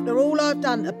 And after all I've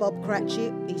done to Bob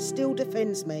Cratchit, he still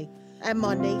defends me and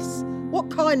my niece. What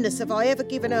kindness have I ever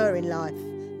given her in life?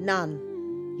 None.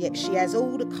 Yet she has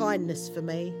all the kindness for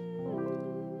me.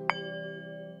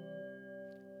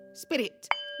 Spirit,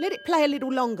 let it play a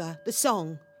little longer, the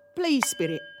song. Please,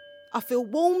 Spirit. I feel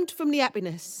warmed from the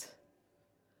happiness.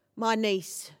 My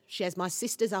niece, she has my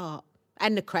sister's heart,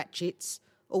 and the Cratchits,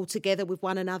 all together with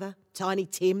one another. Tiny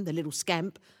Tim, the little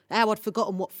scamp. How I'd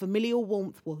forgotten what familial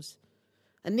warmth was.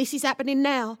 And this is happening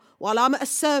now, while I'm at a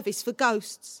service for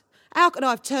ghosts. How could I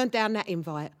have turned down that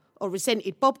invite, or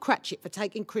resented Bob Cratchit for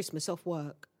taking Christmas off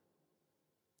work?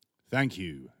 Thank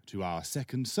you to our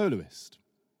second soloist,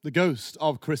 the Ghost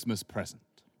of Christmas Present.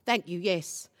 Thank you,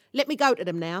 yes. Let me go to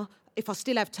them now. If I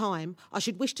still have time, I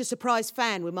should wish to surprise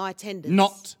Fan with my attendance.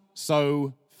 Not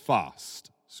so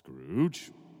fast,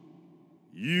 Scrooge.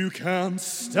 You can't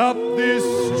stop this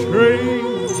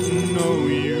train, no,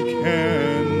 you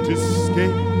can't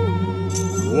escape.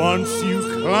 Once you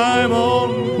climb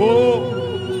on board,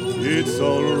 it's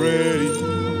already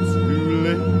too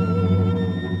late.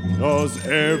 'Cause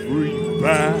every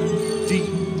bad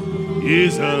deed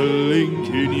is a link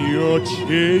in your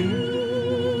chain,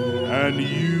 and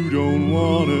you don't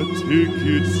want a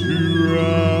ticket to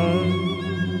ride.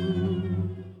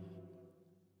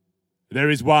 There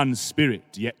is one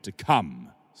spirit yet to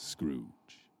come,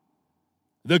 Scrooge.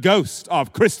 The Ghost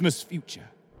of Christmas Future.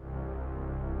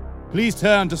 Please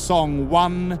turn to song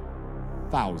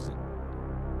 1000.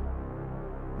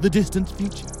 The Distant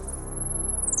Future.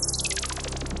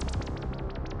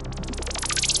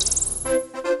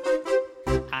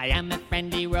 I am a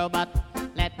friendly robot,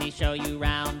 let me show you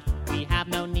round. We have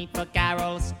no need for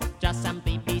carols, just some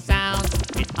beepy sounds.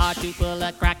 It's hard to pull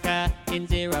a cracker in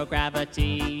zero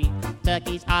gravity.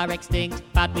 Turkeys are extinct,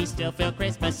 but we still feel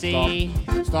Christmassy.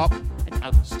 Stop.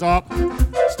 Stop.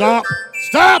 Stop.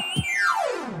 Stop!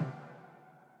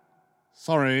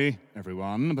 Sorry,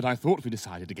 everyone, but I thought we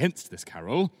decided against this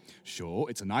carol. Sure,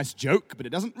 it's a nice joke, but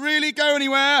it doesn't really go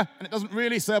anywhere, and it doesn't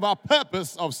really serve our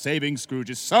purpose of saving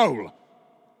Scrooge's soul.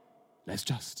 Let's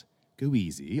just go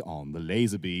easy on the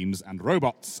laser beams and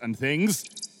robots and things.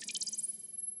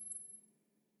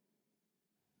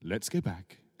 Let's go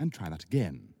back and try that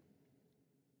again.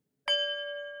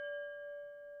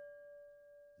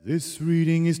 This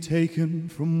reading is taken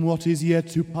from what is yet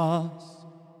to pass.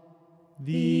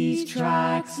 These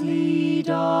tracks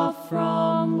lead off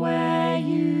from where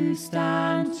you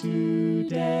stand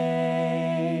today.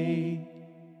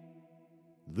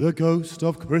 The ghost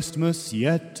of Christmas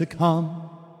yet to come.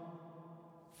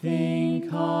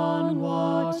 Think on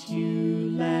what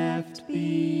you left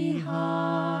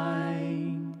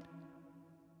behind.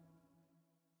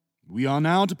 We are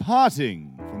now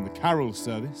departing from the carol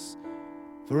service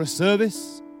for a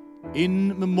service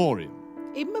in memoriam.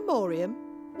 In memoriam?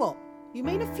 What? You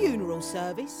mean a funeral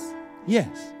service?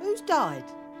 Yes. Who's died?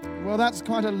 Well, that's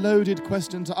quite a loaded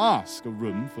question to ask a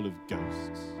room full of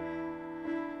ghosts.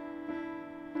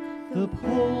 The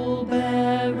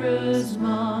pallbearers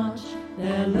march,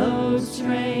 their loads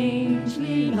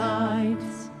strangely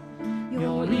light.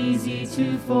 You're easy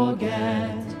to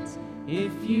forget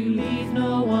if you leave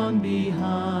no one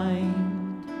behind.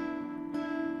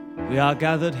 We are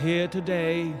gathered here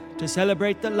today to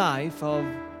celebrate the life of...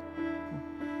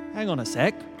 Hang on a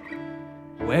sec.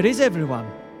 Where is everyone?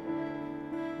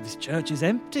 This church is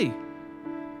empty.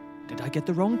 Did I get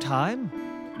the wrong time?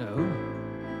 No.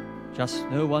 Just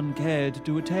no one cared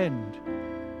to attend.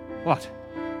 What?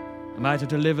 Am I to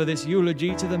deliver this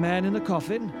eulogy to the man in the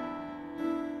coffin?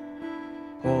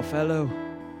 Poor fellow.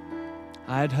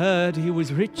 I had heard he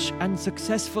was rich and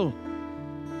successful.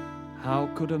 How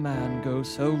could a man go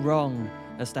so wrong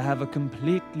as to have a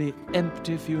completely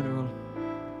empty funeral?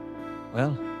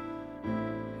 Well,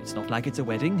 it's not like it's a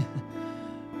wedding.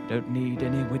 Don't need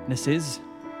any witnesses.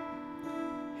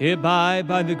 Hereby,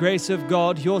 by the grace of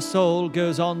God, your soul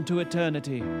goes on to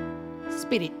eternity.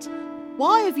 Spirit,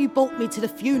 why have you brought me to the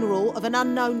funeral of an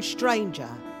unknown stranger?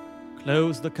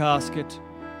 Close the casket.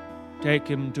 Take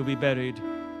him to be buried.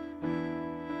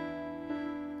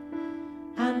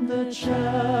 And The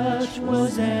church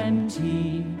was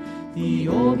empty, the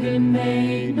organ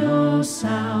made no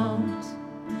sound,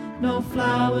 no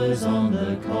flowers on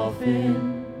the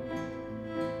coffin,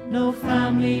 no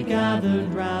family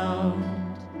gathered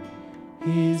round.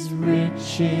 His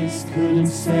riches couldn't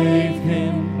save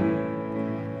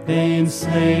him, they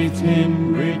enslaved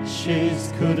him.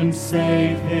 Riches couldn't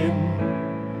save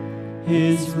him,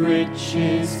 his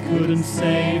riches couldn't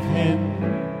save him.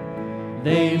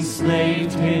 They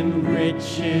enslaved him,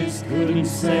 riches couldn't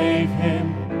save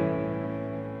him.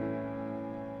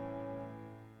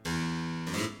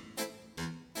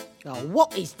 Oh,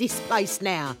 what is this place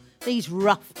now? These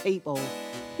rough people.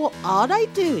 What are they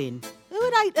doing? Who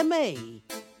are they to me?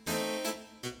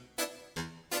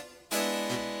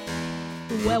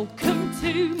 Welcome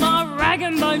to my rag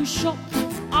and bone shop.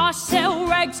 I sell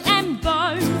rags and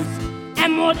bones,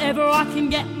 and whatever I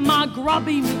can get my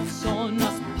grubby mitts on,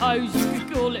 I suppose you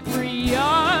could call it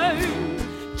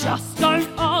pre-owned. Just don't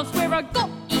ask where I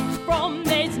got it from,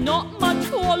 there's not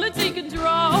much quality control.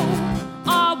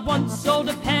 I once sold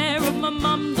a pair of my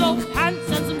mum's old pants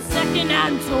and some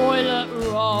second-hand toilet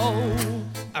roll.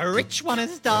 A rich one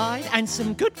has died, and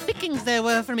some good pickings there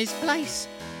were from his place.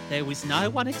 There was no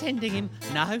one attending him,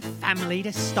 no family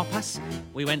to stop us.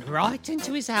 We went right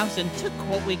into his house and took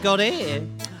what we got here.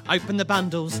 Open the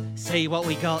bundles, see what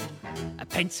we got. A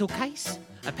pencil case,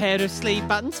 a pair of sleeve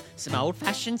buttons, some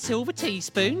old-fashioned silver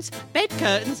teaspoons, bed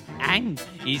curtains, and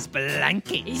his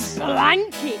blankets. His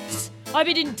blankets? Hope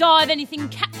he didn't die of anything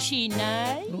catchy,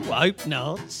 no? Ooh, hope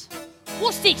not.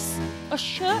 What's this? A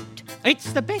shirt?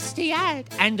 It's the best he had,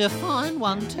 and a fine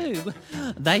one too.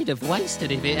 They'd have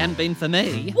wasted if it hadn't been for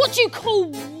me. What do you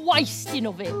call wasting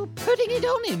of it? Oh, putting it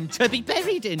on him, to be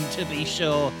buried in, to be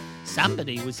sure.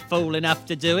 Somebody was fool enough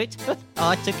to do it.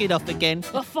 I took it off again.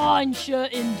 A fine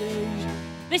shirt indeed.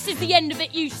 This is the end of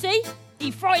it, you see.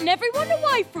 He frightened everyone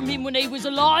away from him when he was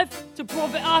alive, to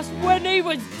profit us when he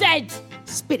was dead.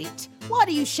 Spirit, why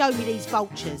do you show me these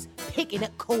vultures picking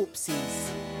at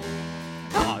corpses?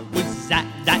 I was at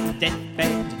that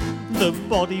deathbed, the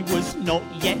body was not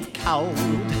yet cold.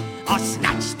 I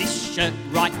snatched this shirt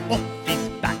right off his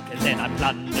back, and then I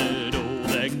plundered all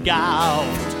the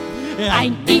gold.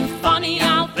 Ain't it funny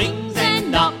how things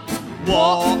end up?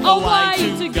 What a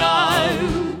way to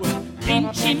go!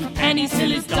 Pinching pennies till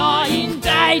his dying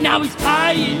day, now he's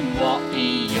paying what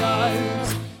he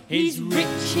owes. His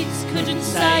riches couldn't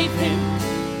save him,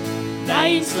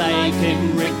 they enslaved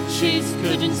him. Riches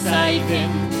couldn't save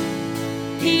him,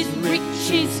 his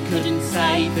riches couldn't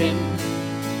save him.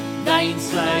 They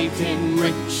enslaved him,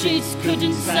 riches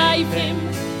couldn't save him.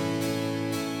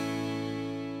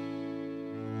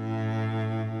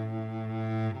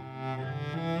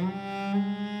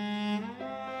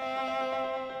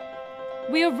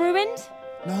 We are ruined?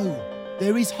 No,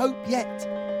 there is hope yet.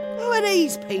 Who are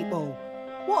these people?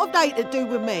 What have they to do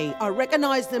with me? I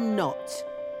recognise them not.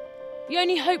 The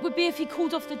only hope would be if he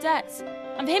called off the debts.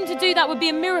 And for him to do that would be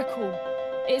a miracle.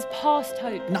 It is past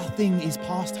hope. Nothing is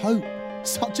past hope.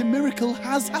 Such a miracle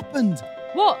has happened.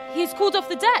 What? He has called off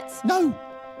the debts? No,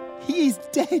 he is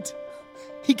dead.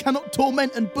 He cannot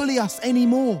torment and bully us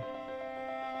anymore.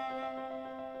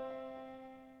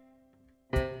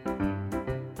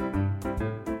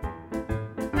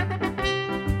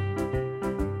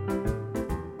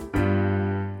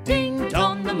 Ding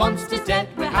dong, the monster's dead.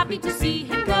 We're happy to see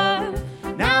him go.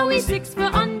 Now he's 6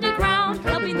 foot underground,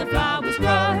 helping the flowers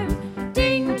grow.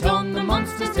 Ding dong, the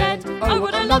monster's dead. Oh,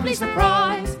 what a lovely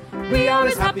surprise. We are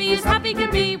as happy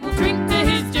can be. We'll drink to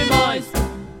his demise.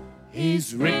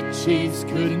 His riches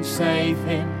couldn't save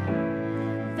him,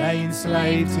 they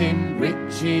enslaved him.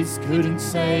 Riches couldn't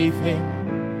save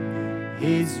him,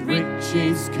 his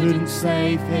riches couldn't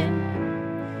save him.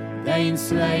 They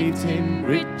enslaved him,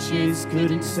 riches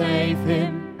couldn't save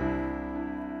him.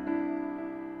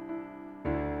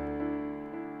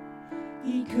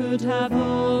 He could have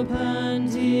opened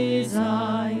his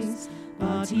eyes,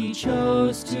 but he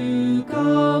chose to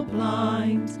go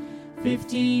blind.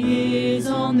 50 years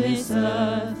on this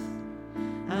earth,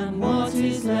 and what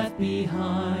is left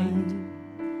behind?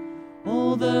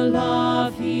 All the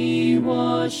love he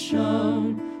was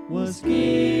shown was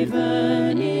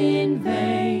given in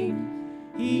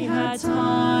vain. He had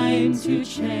time to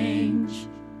change,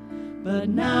 but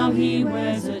now he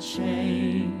wears a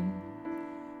chain.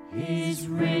 His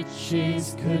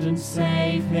riches couldn't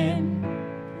save him,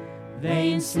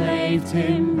 they enslaved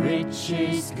him.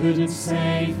 Riches couldn't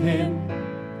save him,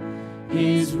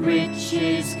 his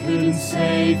riches couldn't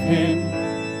save him.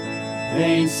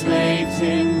 They enslaved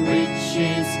him,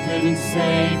 riches couldn't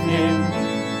save him.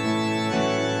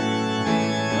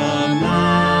 A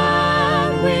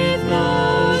man with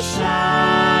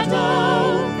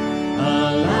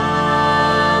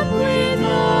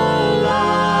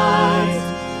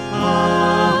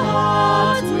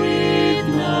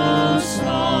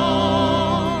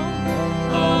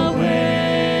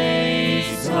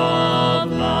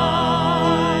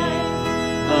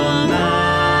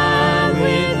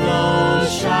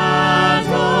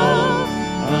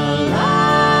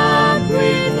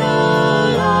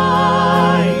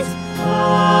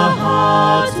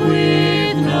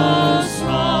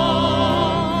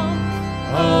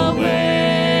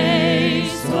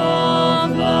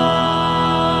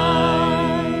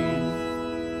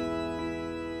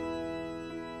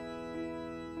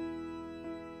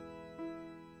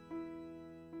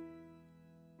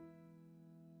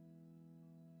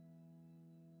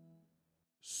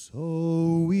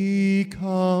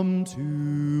come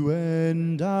to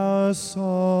end our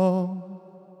song.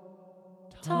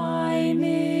 Time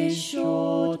is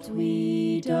short,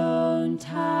 we don't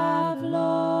have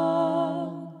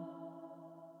long.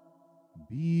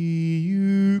 Be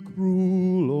you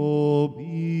cruel or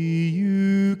be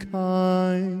you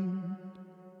kind,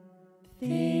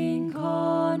 think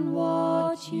on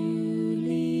what you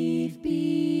leave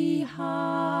behind.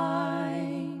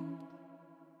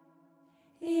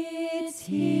 It's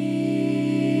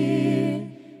here,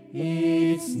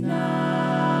 it's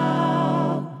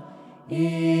now,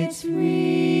 it's reaching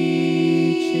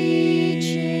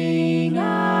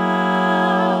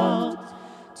out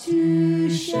to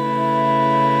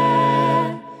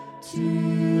share,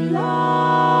 to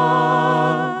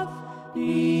love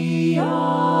beyond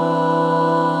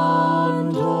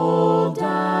all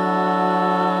doubt.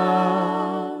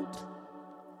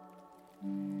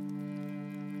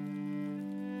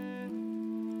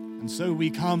 And so we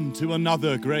come to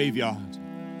another graveyard,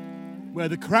 where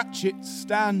the Cratchits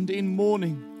stand in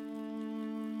mourning.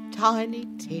 Tiny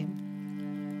Tim.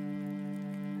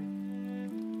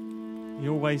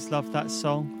 You always loved that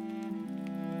song.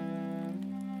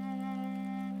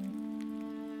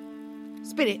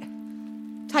 Spirit,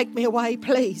 take me away,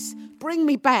 please. Bring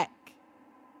me back.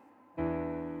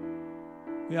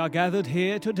 We are gathered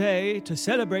here today to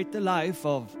celebrate the life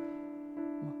of...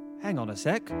 Hang on a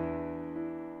sec.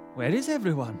 Where is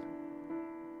everyone?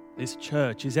 This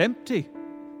church is empty.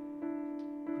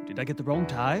 Did I get the wrong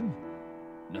time?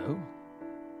 No.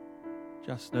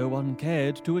 Just no one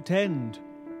cared to attend.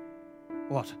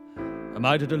 What? Am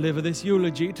I to deliver this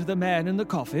eulogy to the man in the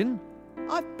coffin?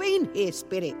 I've been here,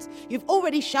 Spirit. You've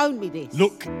already shown me this.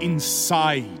 Look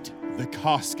inside the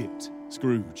casket,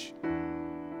 Scrooge.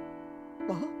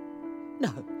 What?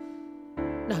 No.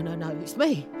 No, it's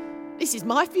me. This is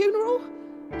my funeral?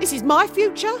 This is my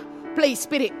future? Please,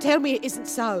 Spirit, tell me it isn't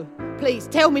so. Please,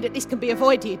 tell me that this can be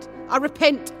avoided. I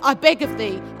repent. I beg of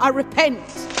thee. I repent.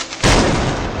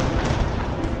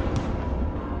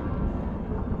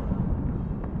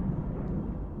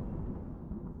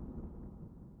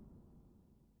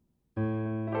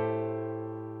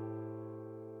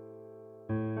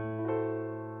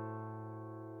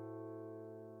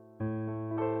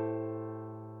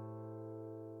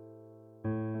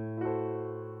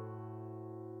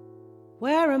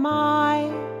 Where am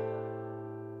I?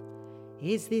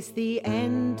 Is this the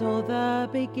end or the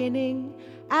beginning?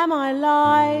 Am I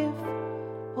live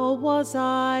or was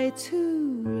I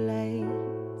too late?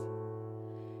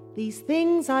 These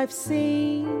things I've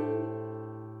seen,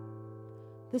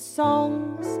 the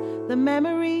songs, the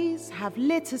memories have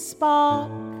lit a spark.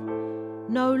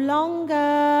 No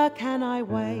longer can I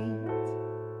wait.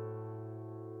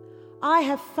 I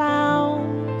have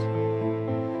found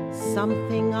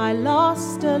something I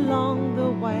lost along the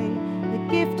way, the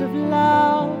gift of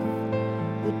love,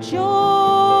 the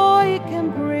joy it can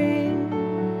bring.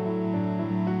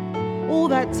 All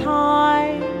that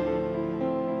time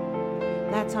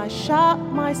that I shut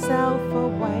myself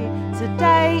away,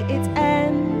 today it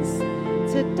ends,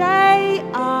 today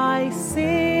I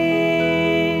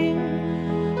sing.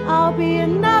 I'll be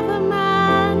another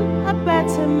man, a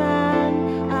better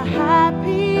man, a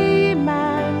happy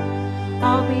man.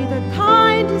 I'll be the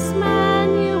kindest man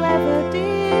you ever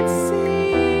did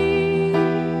see.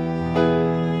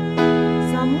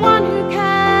 Someone who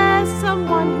cares,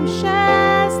 someone who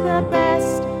shares the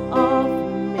best of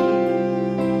me.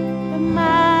 The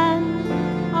man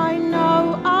I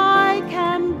know I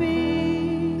can be.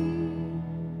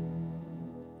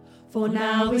 For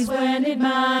now is when it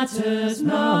matters most.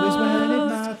 Now is when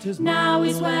it matters most. Now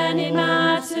is when it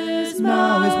matters most.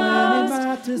 Now is when it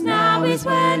matters. Now is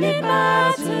when it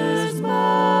matters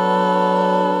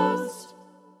most.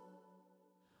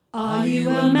 Are you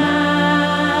a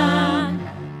man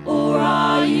or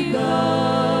are you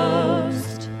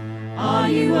ghost? Are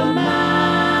you a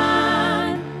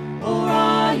man or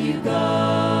are you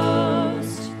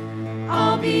ghost?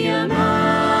 I'll be a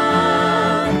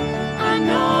man and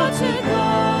not a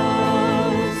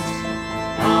ghost.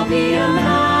 I'll be a man.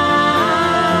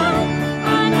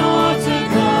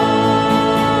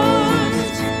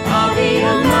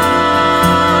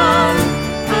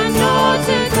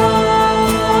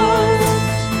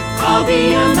 I'll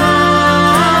be a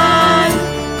man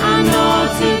and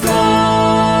not a ghost.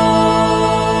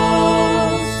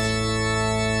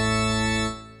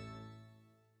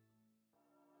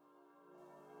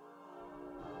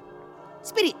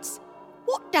 Spirits,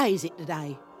 what day is it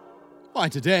today? Why,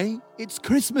 today, it's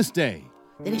Christmas Day.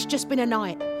 Then it's just been a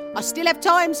night. I still have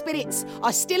time, Spirits.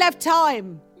 I still have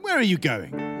time. Where are you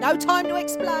going? No time to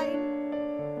explain.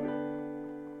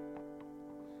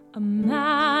 A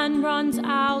man runs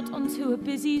out onto a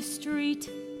busy street,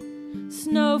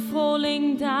 snow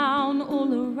falling down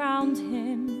all around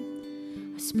him.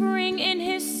 A spring in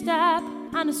his step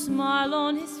and a smile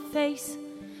on his face.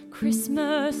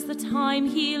 Christmas, the time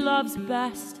he loves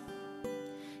best.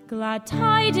 Glad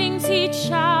tidings he'd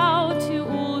shout to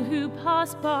all who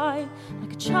pass by.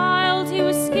 Like a child he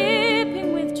was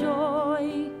skipping with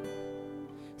joy.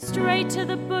 Straight to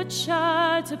the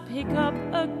butcher to pick up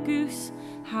a goose.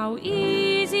 How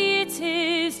easy it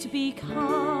is to be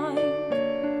kind.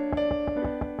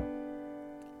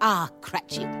 Ah,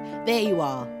 Cratchit, there you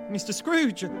are. Mr.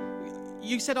 Scrooge,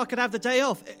 you said I could have the day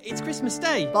off. It's Christmas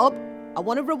Day. Bob, I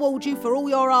want to reward you for all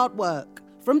your hard work.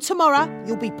 From tomorrow,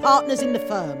 you'll be partners in the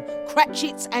firm,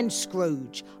 Cratchits and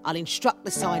Scrooge. I'll instruct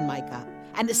the sign maker.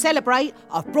 And to celebrate,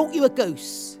 I've brought you a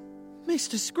goose.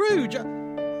 Mr. Scrooge,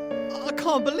 I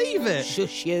can't believe it.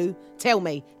 Shush you. Tell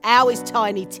me, how is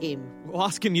Tiny Tim? Well,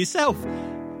 ask him yourself.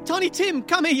 Tiny Tim,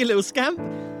 come here, you little scamp.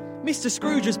 Mr.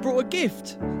 Scrooge has brought a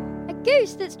gift. A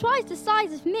goose that's twice the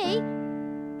size of me.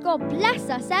 God bless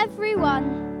us,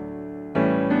 everyone.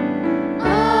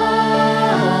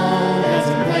 Oh, there's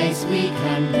a place we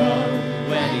can go,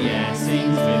 where the air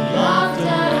sings with laughter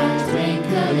and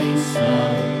twinkling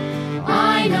snow.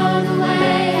 I know the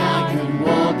way, I can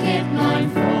walk it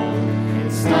blindfold.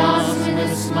 It starts with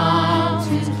a smile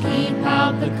to keep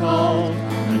out the cold,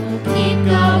 and we'll keep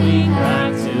going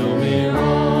back till we're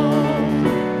old.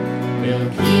 We'll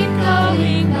keep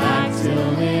going back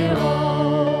till we're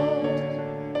old.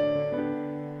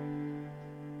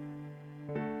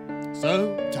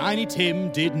 So, Tiny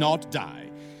Tim did not die.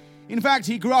 In fact,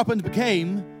 he grew up and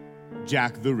became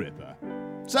Jack the Ripper.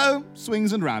 So,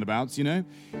 swings and roundabouts, you know.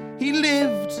 He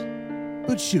lived,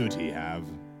 but should he have?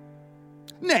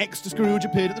 Next, Scrooge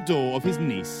appeared at the door of his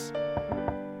niece.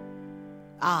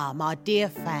 Ah, my dear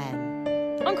Fan.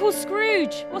 Uncle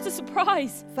Scrooge, what a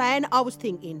surprise. Fan, I was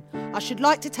thinking, I should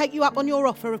like to take you up on your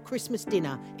offer of Christmas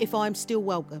dinner, if I'm still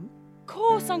welcome. Of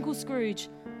course, Uncle Scrooge.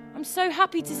 I'm so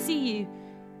happy to see you.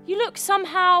 You look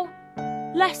somehow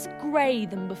less grey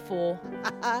than before.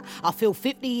 I feel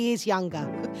 50 years younger.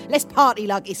 Let's party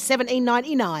like it's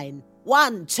 1799.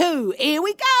 1, 2, here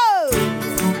we go!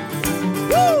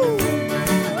 Woo!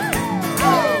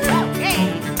 Oh,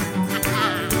 yeah!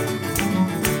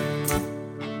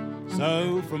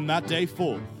 So, from that day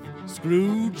forth,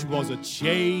 Scrooge was a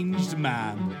changed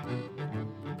man.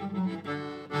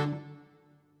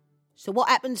 So what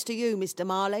happens to you, Mr.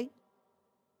 Marley?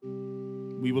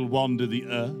 We will wander the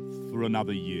earth for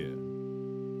another year.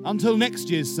 Until next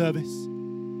year's service.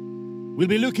 We'll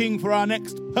be looking for our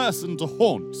next person to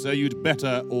haunt, so you'd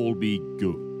better all be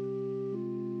good.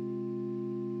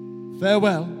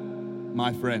 Farewell,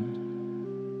 my friend.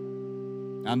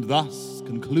 And thus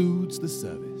concludes the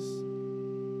service.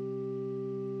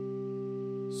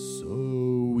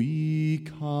 So we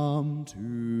come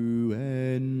to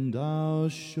end our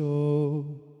show.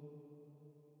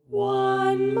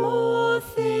 One more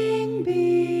thing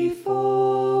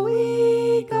before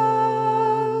we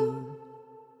go.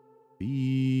 Be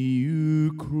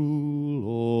you cruel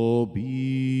or be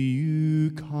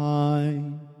you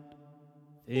kind,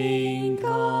 Think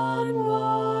on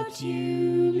what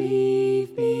you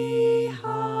leave behind.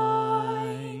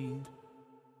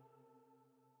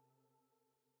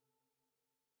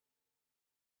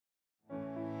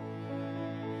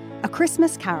 A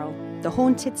Christmas Carol, The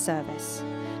Haunted Service,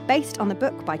 based on the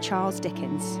book by Charles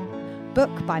Dickens.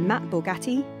 Book by Matt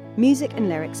Borgatti, music and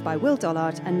lyrics by Will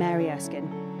Dollard and Mary Erskine.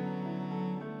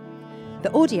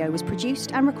 The audio was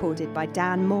produced and recorded by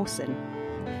Dan Mawson.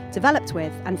 Developed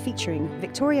with and featuring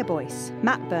Victoria Boyce,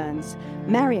 Matt Burns,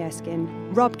 Mary Erskine,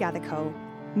 Rob Gathercole,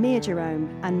 Mia Jerome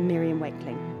and Miriam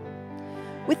Wakeling.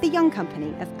 With the young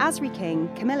company of Asri King,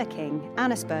 Camilla King,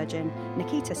 Anna Spurgeon,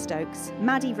 Nikita Stokes,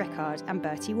 Maddie Rickard and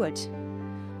Bertie Wood.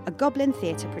 A Goblin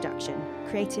Theatre production,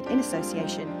 created in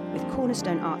association with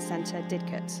Cornerstone Arts Centre,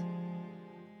 Didcot.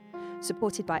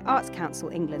 Supported by Arts Council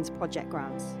England's project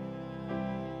grants.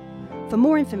 For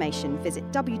more information, visit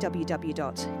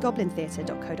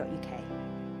www.goblintheatre.co.uk.